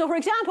 So for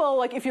example,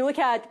 like if you look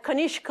at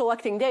Kanishk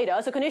collecting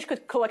data, so Kanishk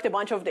could collect a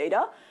bunch of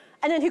data,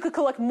 and then he could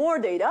collect more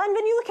data. And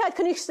when you look at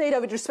Kanishk's data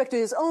with respect to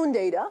his own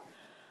data,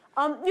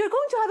 you're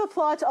going to have a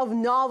plot of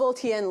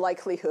novelty and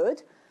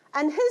likelihood,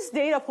 and his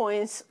data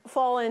points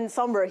fall in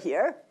somewhere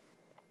here.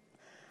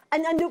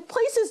 And the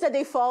places that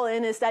they fall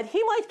in is that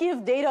he might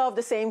give data of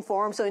the same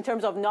form, so in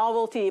terms of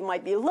novelty, it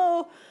might be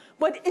low,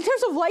 but in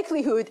terms of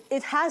likelihood,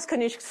 it has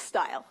Kanishk's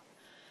style.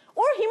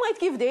 Or he might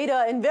give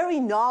data in very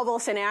novel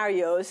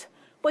scenarios,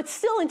 but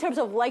still in terms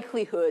of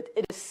likelihood,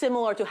 it is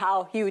similar to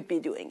how he would be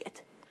doing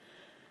it.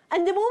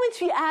 And the moment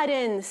we add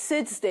in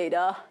Sid's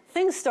data,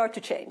 things start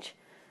to change.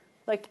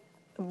 Like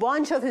a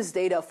bunch of his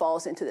data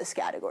falls into this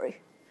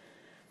category.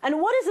 And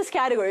what is this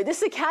category? This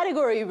is a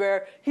category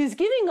where he's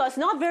giving us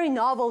not very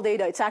novel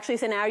data. It's actually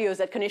scenarios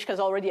that Kanishk has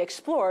already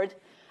explored,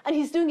 and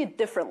he's doing it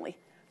differently.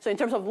 So in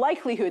terms of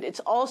likelihood, it's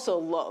also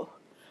low.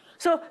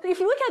 So if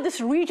you look at this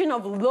region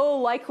of low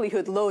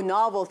likelihood, low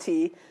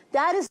novelty,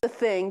 that is the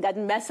thing that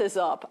messes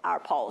up our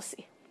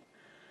policy.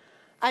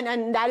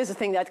 And that is the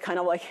thing that kind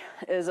of like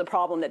is a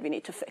problem that we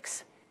need to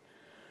fix.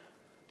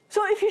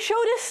 So if you show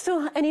this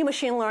to any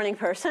machine learning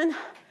person,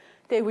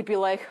 they would be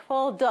like,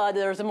 well, duh,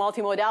 there's a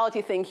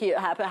multimodality thing here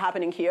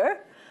happening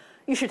here.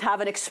 You should have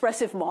an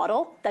expressive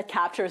model that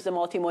captures the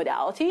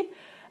multimodality.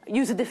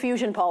 Use a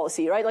diffusion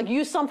policy, right? Like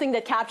use something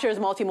that captures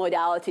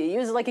multimodality.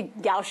 Use like a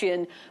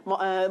Gaussian,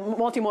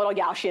 multimodal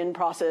Gaussian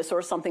process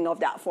or something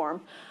of that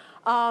form.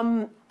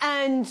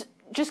 And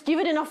just give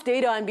it enough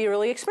data and be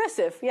really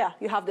expressive. Yeah,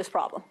 you have this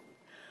problem.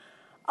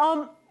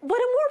 But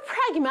a more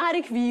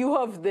pragmatic view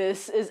of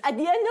this is, at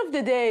the end of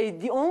the day,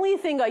 the only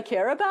thing I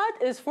care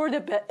about is for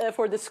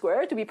the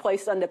square to be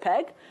placed on the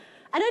peg.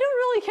 And I don't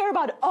really care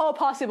about all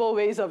possible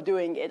ways of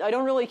doing it. I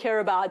don't really care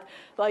about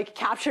like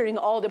capturing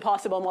all the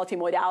possible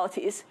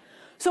multimodalities.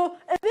 So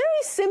a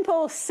very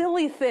simple,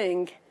 silly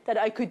thing that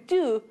I could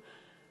do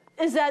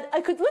is that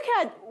I could look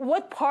at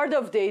what part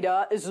of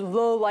data is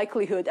low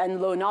likelihood and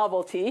low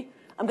novelty.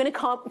 I'm going to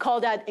call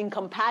that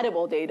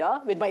incompatible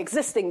data with my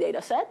existing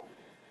data set.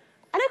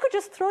 And I could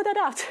just throw that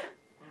out,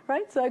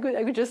 right? So I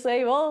could just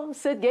say, well,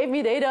 Sid gave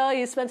me data,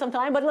 he spent some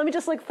time, but let me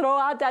just like throw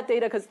out that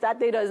data because that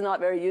data is not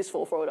very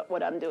useful for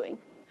what I'm doing.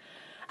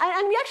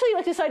 And we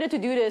actually decided to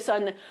do this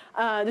on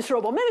this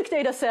RoboMimic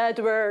data set,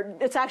 where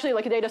it's actually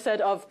a data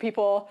set of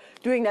people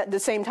doing the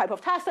same type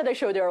of task that I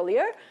showed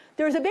earlier.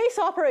 There's a base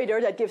operator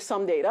that gives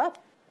some data,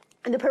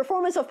 and the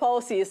performance of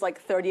policy is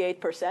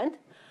 38%.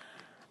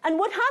 And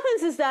what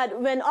happens is that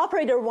when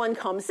operator 1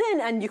 comes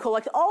in and you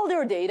collect all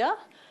their data,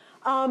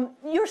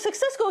 your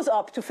success goes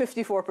up to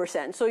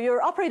 54%. So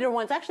your operator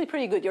 1 is actually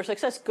pretty good. Your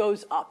success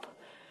goes up.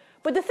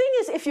 But the thing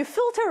is, if you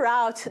filter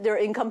out their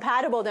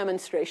incompatible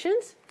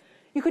demonstrations,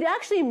 you could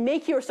actually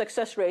make your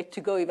success rate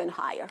to go even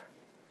higher.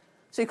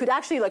 So you could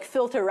actually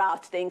filter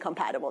out the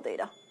incompatible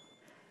data.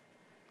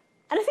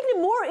 And I think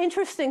the more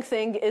interesting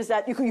thing is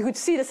that you could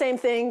see the same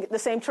thing, the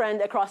same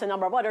trend across a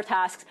number of other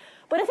tasks.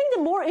 But I think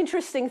the more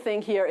interesting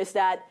thing here is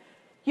that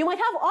you might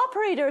have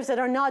operators that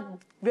are not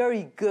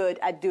very good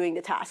at doing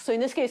the task. So in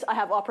this case, I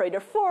have operator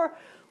 4,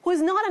 who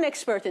is not an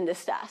expert in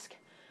this task.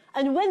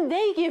 And when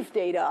they give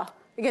data,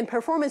 again,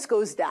 performance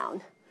goes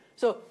down.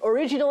 So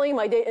originally,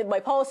 my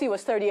policy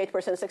was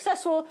 38%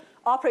 successful.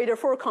 Operator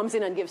 4 comes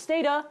in and gives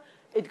data.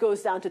 It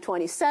goes down to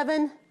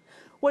 27.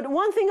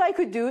 One thing I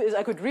could do is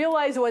I could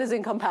realize what is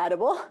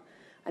incompatible,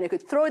 and I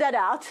could throw that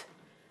out,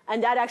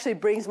 and that actually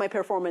brings my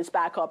performance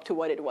back up to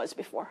what it was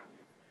before.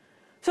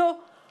 So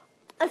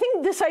I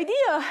think this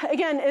idea,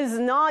 again, is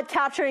not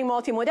capturing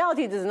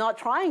multimodality. It is not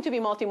trying to be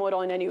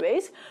multimodal in any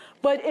ways,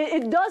 but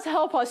it does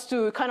help us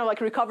to kind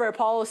of recover a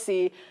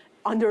policy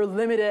under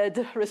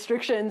limited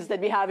restrictions that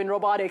we have in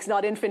robotics,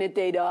 not infinite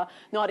data,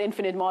 not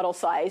infinite model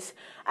size,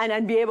 and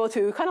then be able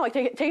to kind of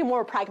take a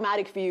more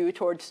pragmatic view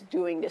towards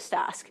doing this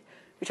task,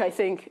 which I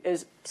think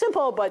is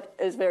simple but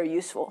is very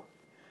useful.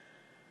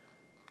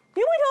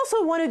 You might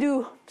also want to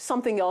do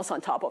something else on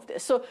top of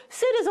this. So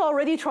Sid is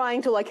already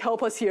trying to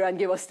help us here and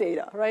give us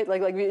data, right?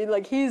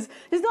 He's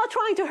not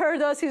trying to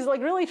hurt us. He's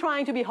really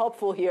trying to be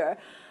helpful here.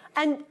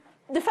 And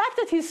the fact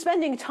that he's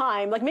spending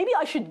time, maybe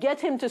I should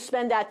get him to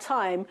spend that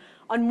time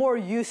on more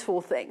useful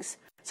things.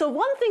 So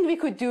one thing we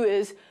could do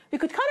is we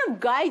could kind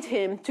of guide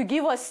him to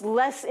give us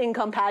less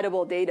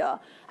incompatible data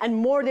and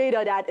more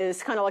data that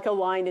is kind of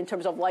aligned in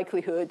terms of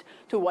likelihood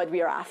to what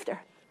we are after.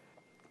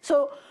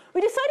 So we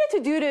decided to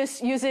do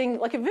this using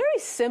a very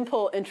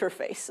simple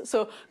interface.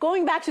 So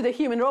going back to the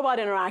human-robot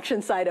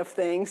interaction side of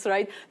things,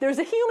 right? There's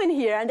a human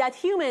here, and that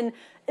human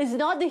is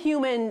not the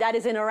human that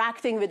is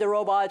interacting with the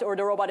robot or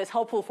the robot is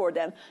helpful for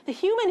them. The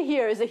human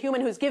here is the human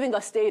who's giving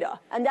us data,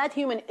 and that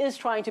human is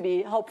trying to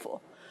be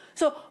helpful.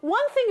 So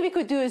one thing we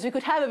could do is we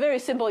could have a very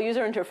simple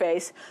user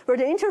interface where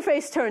the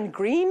interface turned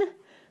green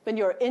when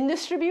you're in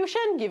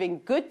distribution,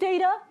 giving good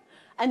data,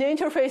 and the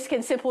interface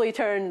can simply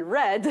turn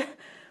red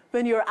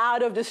when you're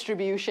out of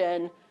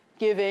distribution,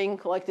 giving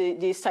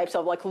these types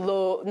of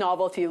low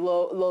novelty,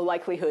 low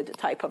likelihood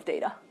type of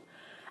data.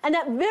 And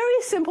that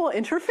very simple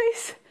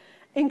interface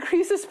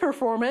increases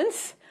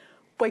performance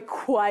by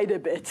quite a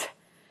bit.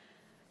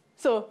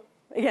 So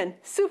again,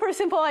 super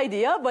simple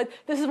idea, but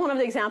this is one of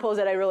the examples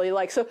that I really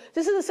like. So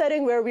this is a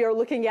setting where we are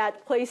looking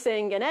at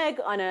placing an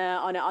egg on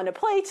a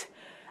plate.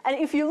 And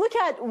if you look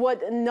at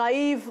what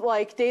naive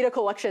data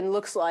collection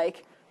looks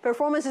like,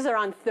 performance is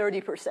around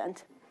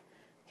 30%.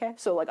 Okay,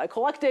 so I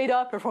collect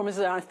data, performance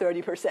is around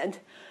 30%.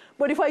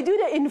 But if I do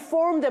the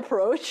informed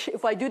approach,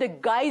 if I do the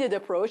guided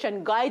approach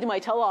and guide my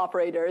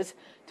teleoperators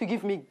to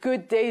give me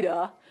good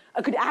data,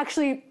 I could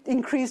actually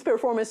increase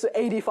performance to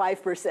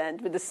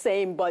 85% with the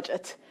same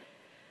budget.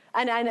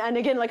 And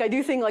again, I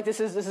do think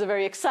this is a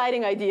very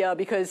exciting idea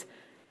because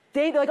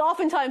data,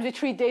 oftentimes we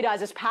treat data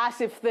as this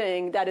passive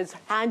thing that is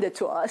handed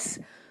to us.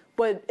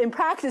 But in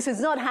practice,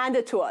 it's not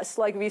handed to us.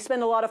 We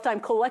spend a lot of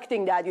time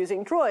collecting that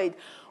using Droid.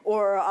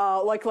 Or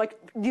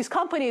these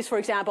companies, for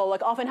example,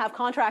 often have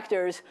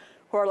contractors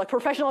who are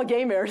professional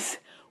gamers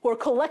who are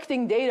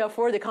collecting data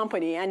for the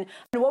company. And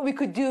what we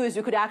could do is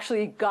we could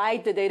actually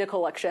guide the data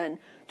collection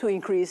to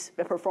increase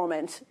the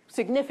performance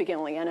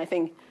significantly. And I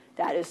think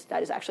that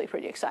is actually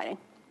pretty exciting.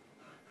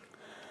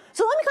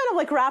 So let me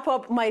kind of wrap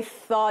up my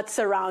thoughts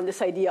around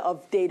this idea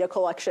of data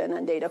collection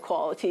and data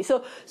quality.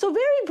 So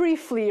very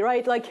briefly,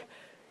 right,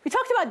 we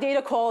talked about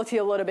data quality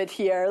a little bit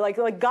here,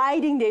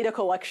 guiding data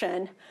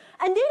collection.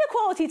 And data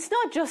quality, it's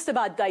not just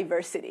about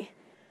diversity.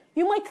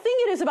 You might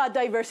think it is about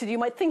diversity. You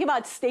might think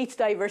about state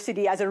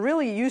diversity as a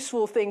really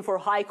useful thing for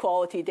high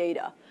quality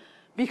data.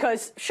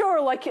 Because sure,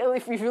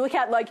 if you look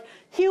at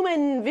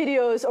human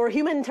videos or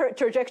human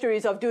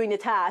trajectories of doing the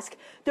task,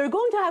 they're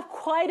going to have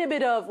quite a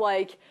bit of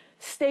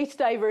state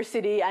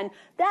diversity. And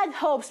that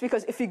helps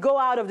because if we go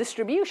out of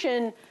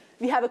distribution,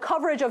 we have a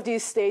coverage of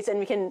these states and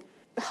we can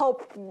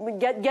help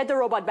get the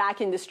robot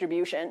back in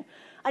distribution.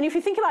 And if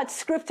you think about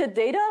scripted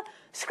data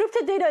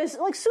is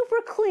super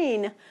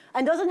clean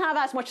and doesn't have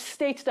as much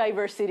state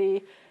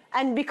diversity.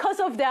 And because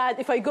of that,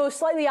 if I go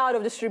slightly out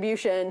of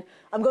distribution,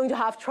 I'm going to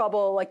have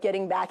trouble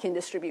getting back in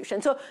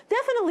distribution. So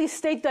definitely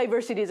state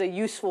diversity is a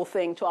useful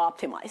thing to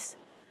optimize.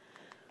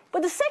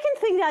 But the second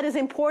thing that is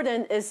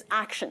important is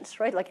actions,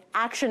 right?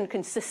 Action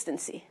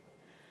consistency.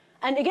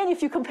 And again,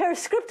 if you compare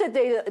scripted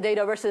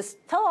data versus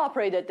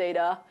teleoperated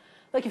data,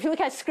 like if you look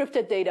at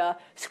scripted data,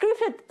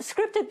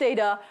 scripted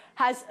data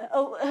has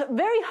a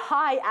very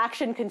high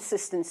action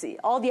consistency.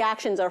 All the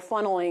actions are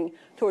funneling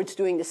towards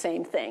doing the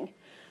same thing.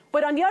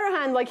 But on the other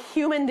hand, like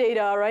human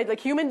data, right? Like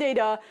human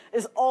data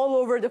is all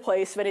over the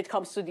place when it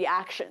comes to the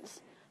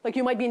actions. Like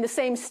you might be in the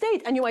same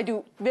state and you might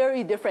do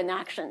very different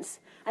actions.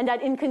 And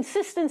that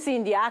inconsistency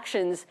in the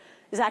actions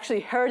is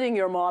actually hurting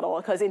your model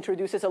because it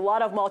introduces a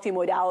lot of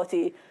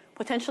multimodality,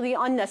 potentially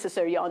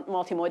unnecessary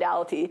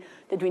multimodality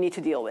that we need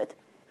to deal with.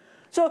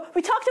 So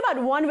we talked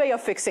about one way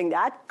of fixing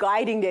that,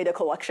 guiding data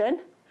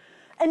collection.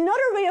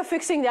 Another way of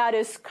fixing that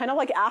is kind of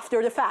like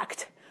after the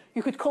fact.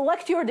 You could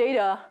collect your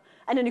data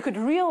and then you could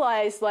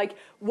realize like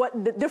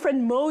what the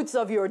different modes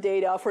of your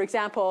data, for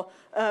example,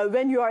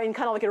 when you are in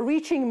kind of like a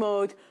reaching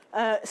mode,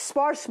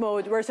 sparse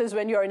mode, versus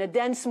when you're in a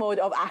dense mode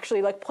of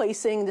actually like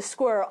placing the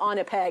square on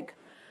a peg.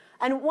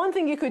 And one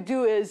thing you could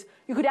do is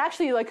you could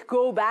actually like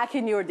go back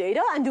in your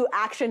data and do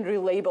action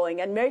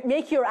relabeling and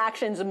make your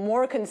actions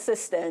more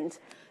consistent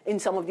in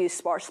some of these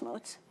sparse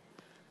modes.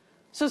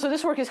 So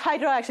this work is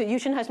Hydra. Actually,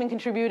 Yushin has been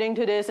contributing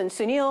to this, and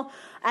Sunil.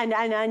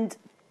 And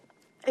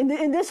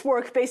in this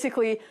work,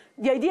 basically,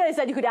 the idea is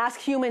that you could ask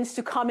humans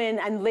to come in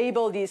and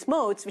label these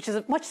modes, which is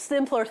a much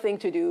simpler thing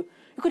to do.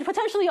 You could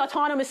potentially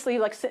autonomously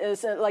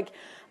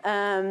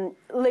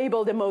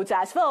label the modes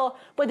as well,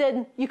 but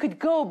then you could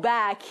go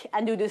back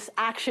and do this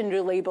action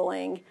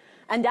relabeling,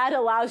 and that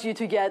allows you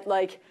to get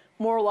like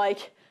more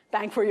like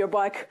bang for your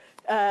buck,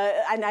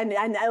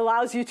 and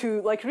allows you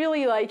to like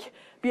really like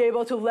be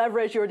able to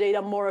leverage your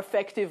data more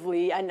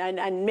effectively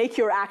and make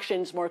your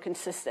actions more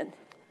consistent.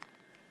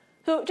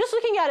 So just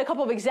looking at a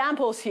couple of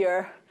examples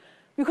here,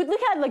 we could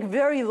look at like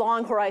very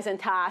long horizon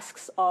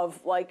tasks of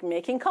like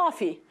making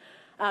coffee.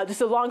 This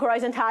is a long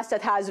horizon task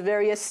that has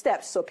various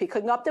steps. So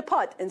picking up the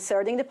pot,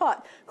 inserting the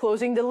pot,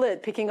 closing the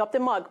lid, picking up the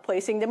mug,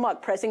 placing the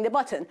mug, pressing the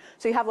button.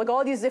 So you have like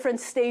all these different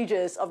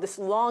stages of this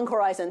long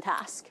horizon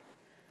task.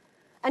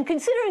 And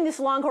considering this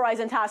long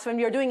horizon task, when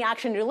we are doing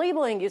action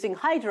relabeling using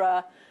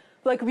Hydra,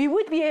 like we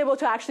would be able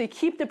to actually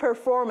keep the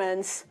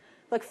performance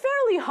like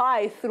fairly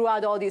high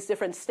throughout all these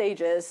different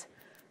stages,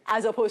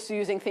 as opposed to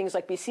using things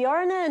like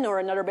BCRNN or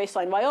another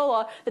baseline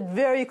Viola that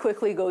very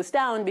quickly goes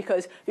down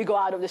because we go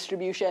out of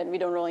distribution. We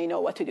don't really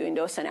know what to do in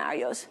those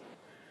scenarios.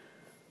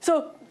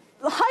 So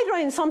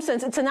Hydra, in some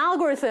sense, it's an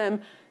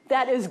algorithm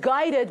that is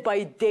guided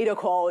by data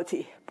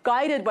quality,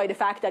 guided by the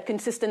fact that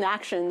consistent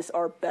actions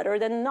are better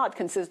than not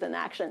consistent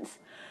actions.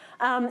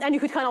 And you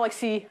could kind of like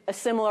see a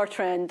similar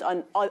trend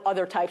on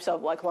other types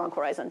of like long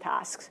horizon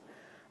tasks,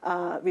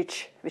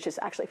 which is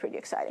actually pretty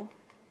exciting.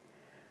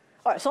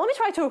 All right, so let me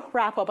try to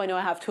wrap up. I know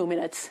I have 2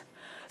 minutes.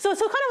 So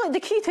kind of like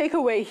the key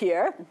takeaway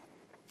here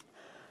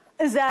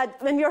is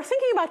that when we are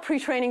thinking about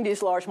pre-training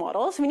these large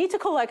models, we need to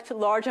collect a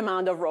large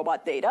amount of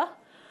robot data.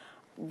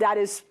 That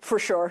is for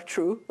sure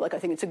true. Like I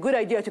think it's a good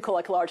idea to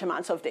collect large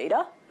amounts of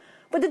data.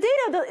 But the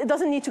data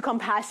doesn't need to come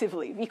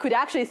passively. We could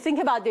actually think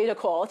about data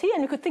quality,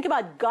 and we could think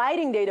about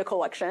guiding data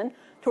collection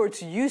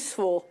towards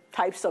useful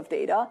types of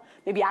data,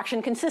 maybe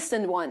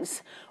action-consistent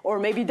ones, or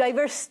maybe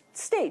diverse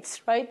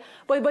states, right?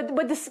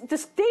 But this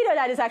data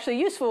that is actually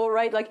useful,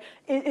 right? Like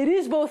it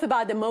is both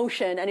about the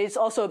motion and it's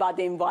also about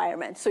the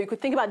environment. So you could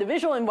think about the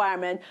visual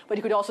environment, but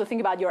you could also think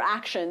about your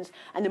actions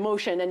and the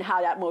motion and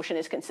how that motion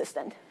is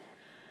consistent.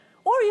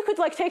 Or you could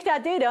like take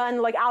that data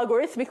and like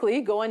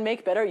algorithmically go and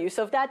make better use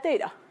of that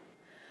data.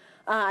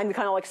 And we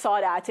kind of like saw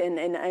that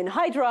in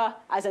Hydra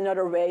as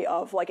another way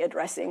of like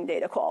addressing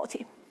data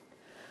quality.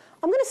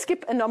 I'm going to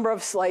skip a number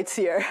of slides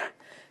here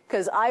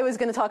because I was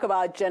going to talk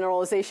about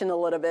generalization a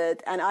little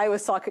bit, and I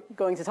was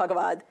going to talk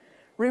about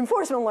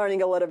reinforcement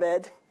learning a little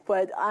bit,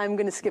 but I'm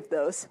going to skip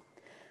those,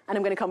 and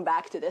I'm going to come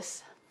back to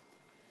this.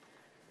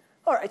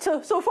 All right,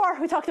 so far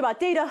we talked about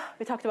data,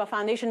 we talked about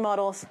foundation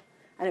models,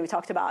 and then we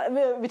talked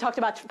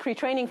about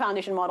pre-training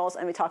foundation models,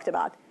 and we talked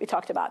about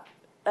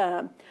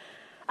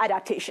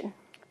adaptation.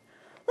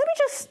 Let me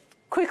just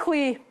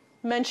quickly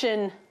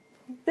mention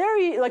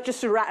just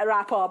to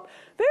wrap up,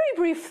 very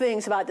brief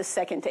things about the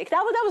second take.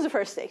 That was the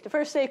first take. The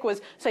first take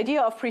was this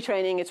idea of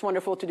pre-training. It's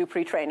wonderful to do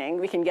pre-training.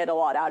 We can get a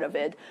lot out of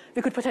it.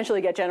 We could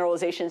potentially get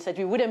generalizations that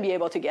we wouldn't be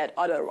able to get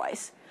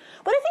otherwise.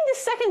 But I think the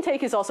second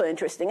take is also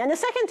interesting. And the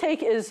second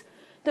take is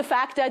the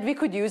fact that we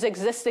could use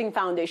existing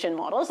foundation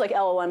models like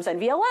LLMs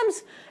and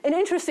VLMs in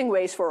interesting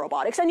ways for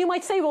robotics. And you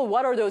might say, well,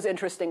 what are those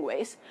interesting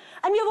ways?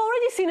 And we have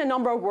already seen a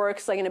number of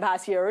works like in the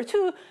past year or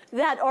two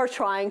that are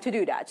trying to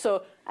do that.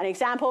 So an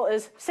example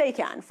is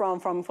SACAN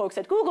from folks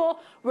at Google,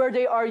 where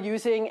they are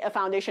using a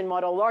foundation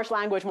model, large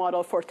language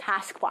model for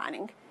task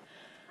planning.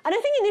 And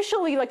I think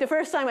initially, like the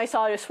first time I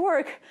saw this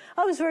work,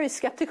 I was very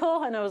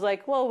skeptical. And I was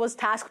like, well, was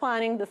task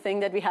planning the thing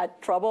that we had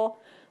trouble?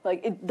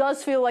 Like, it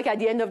does feel like at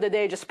the end of the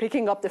day, just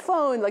picking up the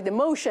phone, like the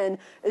motion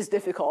is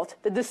difficult.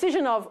 The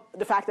decision of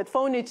the fact that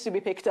phone needs to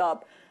be picked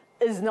up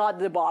is not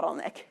the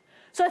bottleneck.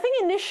 So I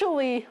think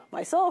initially,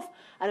 myself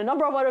and a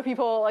number of other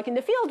people like in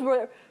the field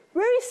were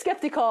very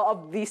skeptical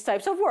of these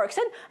types of works.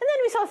 And then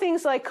we saw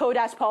things like code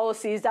as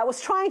policies that was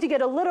trying to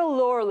get a little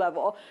lower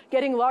level,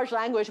 getting large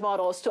language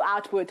models to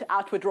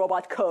output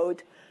robot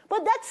code.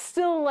 But that's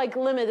still like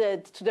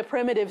limited to the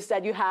primitives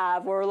that you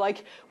have, or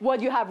like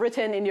what you have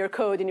written in your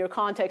code in your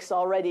context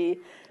already.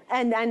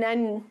 And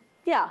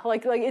yeah,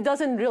 like it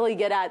doesn't really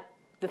get at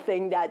the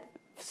thing that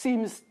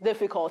seems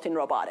difficult in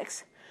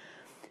robotics.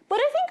 But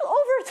I think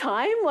over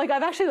time, like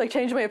I've actually like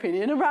changed my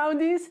opinion around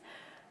these,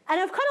 and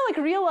I've kind of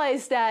like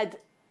realized that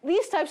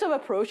these types of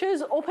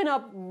approaches open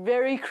up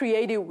very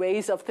creative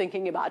ways of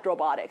thinking about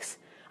robotics.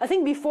 I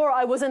think before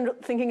I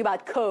wasn't thinking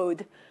about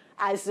code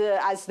as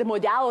the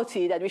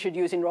modality that we should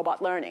use in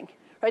robot learning,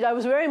 right? I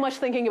was very much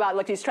thinking about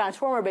like these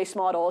transformer-based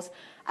models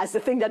as the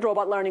thing that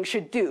robot learning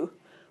should do.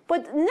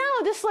 But now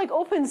this like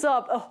opens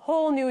up a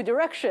whole new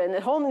direction,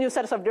 a whole new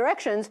set of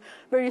directions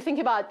where you think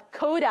about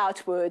code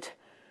output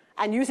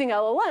and using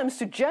LLMs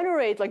to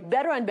generate like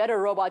better and better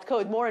robot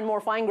code, more and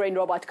more fine-grained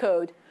robot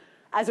code,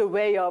 as a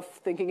way of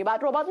thinking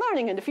about robot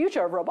learning and the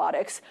future of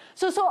robotics.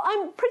 So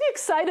I'm pretty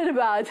excited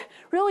about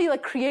really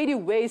like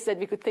creative ways that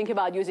we could think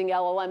about using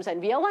LLMs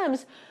and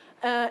VLMs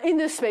in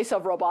this space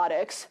of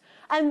robotics.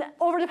 And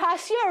over the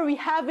past year, we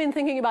have been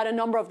thinking about a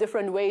number of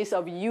different ways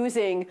of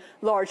using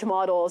large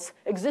models,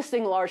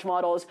 existing large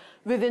models,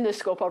 within the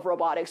scope of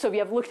robotics. So we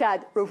have looked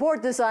at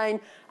reward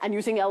design and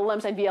using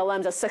LLMs and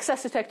VLMs as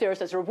success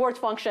detectors, as reward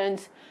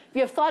functions.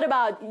 We have thought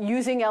about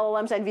using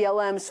LLMs and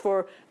VLMs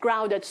for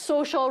grounded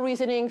social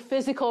reasoning,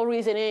 physical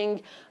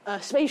reasoning,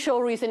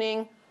 spatial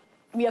reasoning.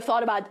 We have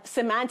thought about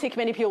semantic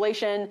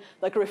manipulation,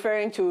 like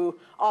referring to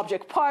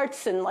object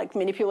parts and like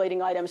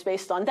manipulating items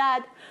based on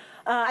that.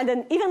 And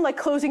then even like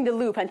closing the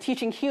loop and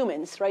teaching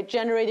humans, right?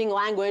 Generating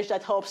language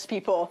that helps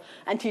people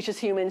and teaches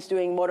humans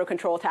doing motor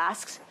control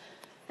tasks.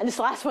 And this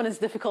last one is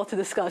difficult to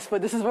discuss,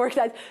 but this is work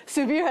that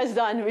Sadigh has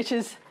done, which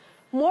is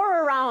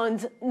more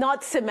around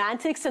not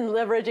semantics and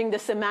leveraging the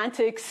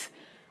semantics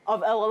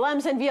of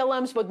LLMs and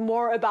VLMs, but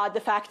more about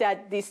the fact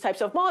that these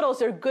types of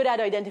models are good at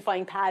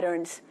identifying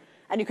patterns.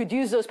 And you could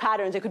use those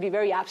patterns. It could be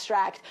very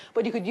abstract,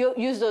 but you could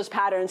use those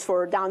patterns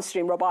for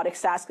downstream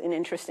robotics tasks in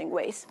interesting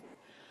ways.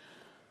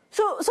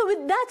 So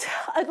with that,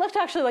 I'd love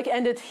to actually like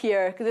end it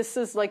here. This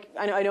is like,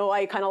 I know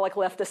I kind of like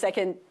left the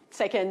second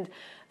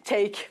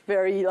take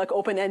very like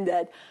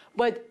open-ended.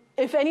 But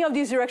if any of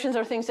these directions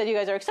are things that you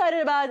guys are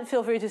excited about,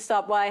 feel free to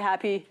stop by.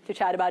 Happy to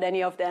chat about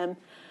any of them.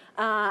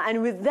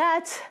 And with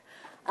that,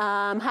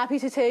 I'm happy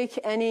to take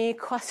any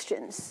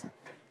questions.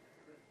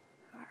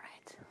 All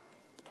right.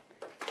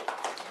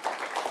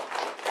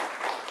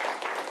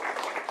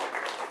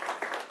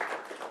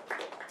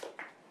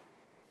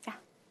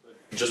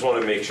 Just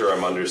want to make sure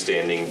I'm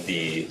understanding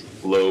the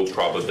low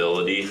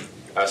probability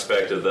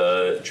aspect of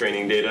the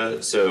training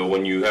data. So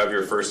when you have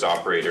your first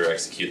operator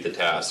execute the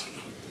task,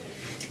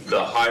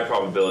 the high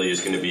probability is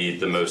going to be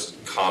the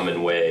most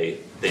common way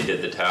they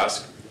did the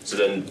task. So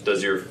then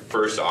does your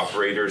first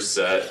operator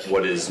set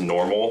what is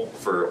normal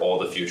for all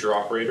the future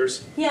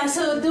operators? Yeah,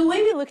 so the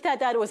way we looked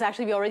at that was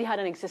actually we already had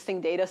an existing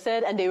data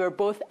set, and they were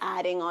both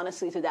adding,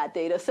 honestly, to that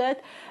data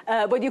set.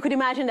 But you could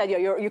imagine that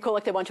you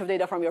collect a bunch of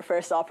data from your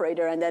first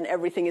operator, and then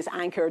everything is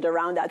anchored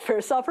around that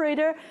first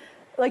operator.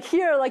 Like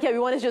here, like, yeah, we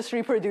want to just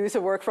reproduce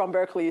a work from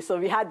Berkeley. So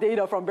we had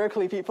data from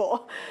Berkeley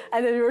people.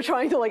 And then we were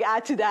trying to like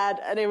add to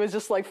that, and it was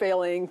just like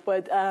failing.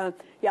 But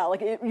yeah,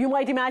 like you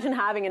might imagine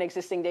having an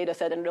existing data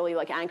set and really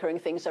like anchoring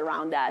things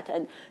around that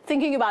and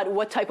thinking about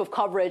what type of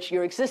coverage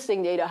your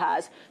existing data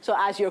has. So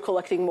as you're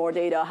collecting more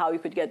data, how you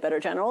could get better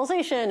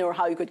generalization or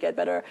how you could get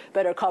better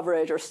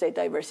coverage or state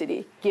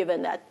diversity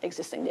given that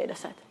existing data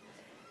set.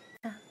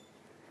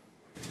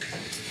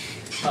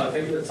 Thank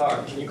you for the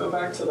talk. Can you go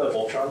back to the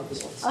Voltron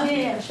results? Oh,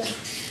 yeah, sure.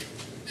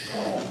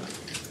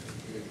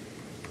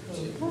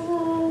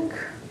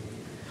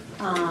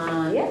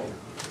 Yeah.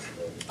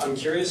 I'm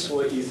curious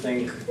what you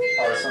think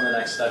are some of the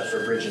next steps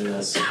for bridging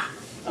this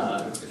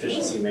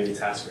efficiency, maybe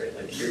task rate.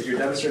 Like you're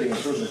demonstrating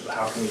improvement, but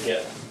how can we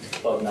get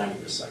above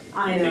 90%?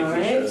 I know,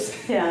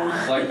 right?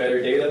 Yeah. Collect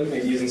better data,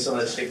 maybe using some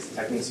of the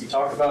techniques you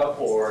talked about,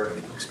 or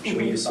should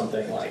we use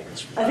something like?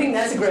 I think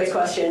that's a great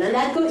question, and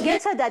that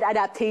gets at that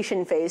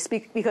adaptation phase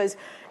because,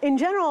 in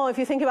general, if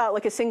you think about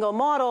like a single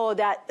model,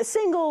 a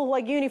single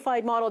like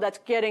unified model that's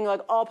getting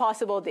like all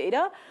possible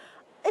data,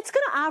 it's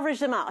going to average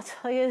them out.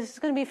 Like it's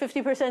going to be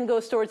 50%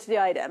 goes towards the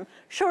item.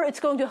 Sure,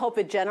 it's going to help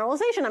with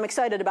generalization. I'm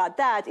excited about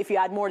that. If you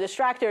add more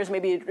distractors,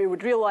 maybe it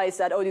would realize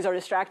that, oh, these are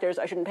distractors.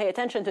 I shouldn't pay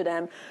attention to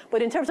them.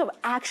 But in terms of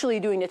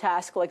actually doing the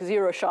task like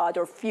zero shot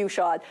or few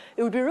shot,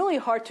 it would be really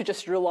hard to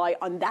just rely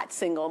on that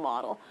single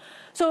model.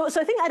 So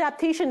I think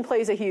adaptation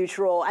plays a huge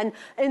role. And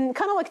in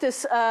kind of like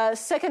this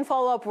second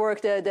follow-up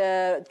work,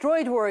 the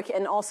droid work,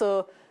 and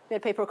also a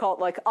paper called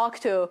like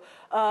Octo,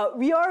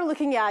 we are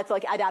looking at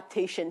like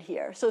adaptation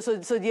here. So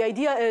the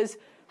idea is,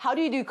 how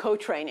do you do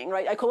co-training,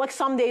 right? I collect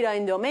some data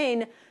in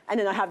domain, and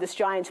then I have this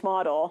giant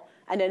model.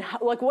 And then,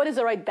 like, what is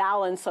the right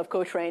balance of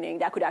co-training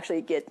that could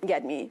actually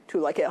get me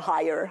to like a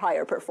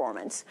higher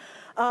performance?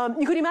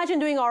 You could imagine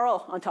doing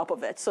RL on top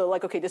of it. So,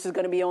 like, okay, this is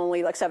going to be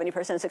only like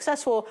 70%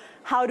 successful.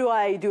 How do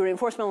I do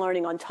reinforcement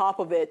learning on top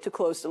of it to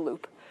close the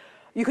loop?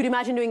 You could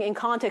imagine doing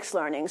in-context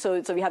learning.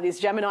 So we have these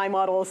Gemini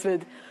models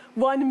with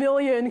 1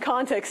 million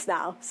contexts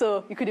now.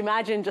 So you could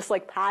imagine just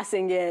like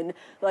passing in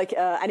like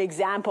an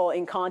example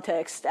in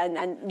context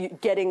and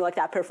getting like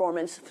that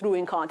performance through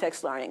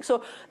in-context learning.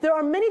 So there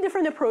are many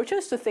different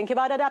approaches to think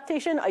about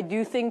adaptation. I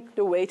do think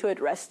the way to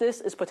address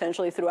this is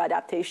potentially through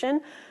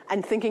adaptation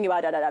and thinking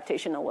about that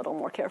adaptation a little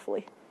more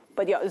carefully.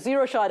 But yeah,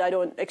 zero shot, I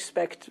don't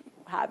expect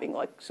having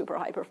like super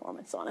high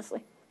performance,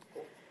 honestly.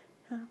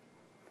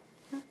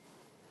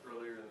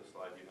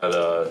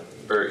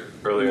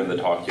 Earlier in the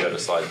talk, you had a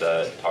slide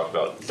that talked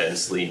about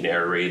densely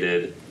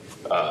narrated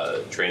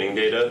training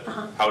data.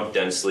 How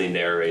densely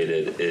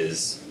narrated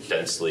is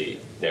densely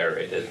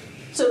narrated?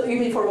 So you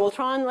mean for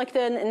Voltron, like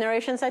the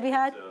narrations that we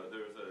had?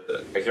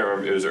 So I can't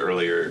remember, it was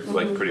earlier,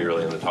 like pretty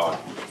early in the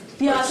talk.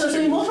 Yeah, so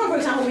in Voltron, for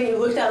example, we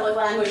looked at like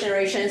language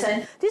narrations,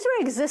 and these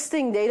are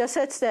existing data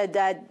sets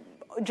that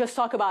just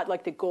talk about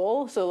like the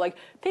goal. So like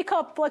pick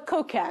up like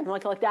CodeCan,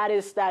 like that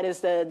is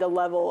the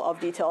level of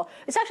detail.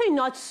 It's actually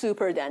not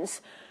super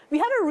dense. We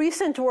have a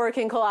recent work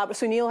in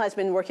collaboration. Sunil has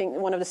been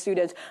working, one of the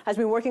students has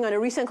been working on a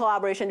recent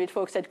collaboration with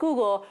folks at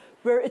Google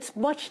where it's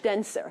much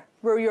denser,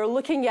 where you're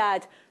looking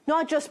at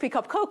not just pick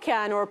up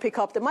CodeCan or pick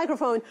up the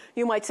microphone.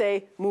 You might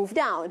say move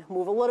down,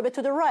 move a little bit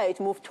to the right,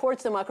 move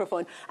towards the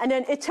microphone. And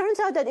then it turns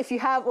out that if you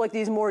have like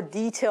these more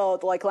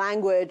detailed like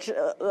language,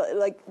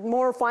 like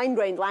more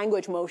fine-grained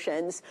language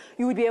motions,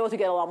 you would be able to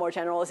get a lot more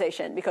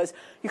generalization because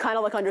you kind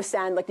of like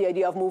understand like the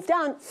idea of move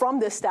down from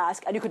this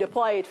task, and you could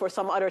apply it for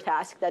some other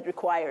task that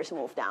requires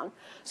move down.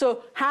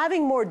 So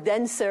having more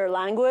denser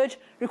language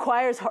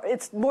requires,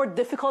 it's more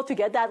difficult to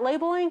get that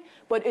labeling,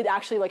 but it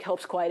actually like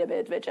helps quite a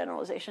bit with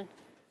generalization.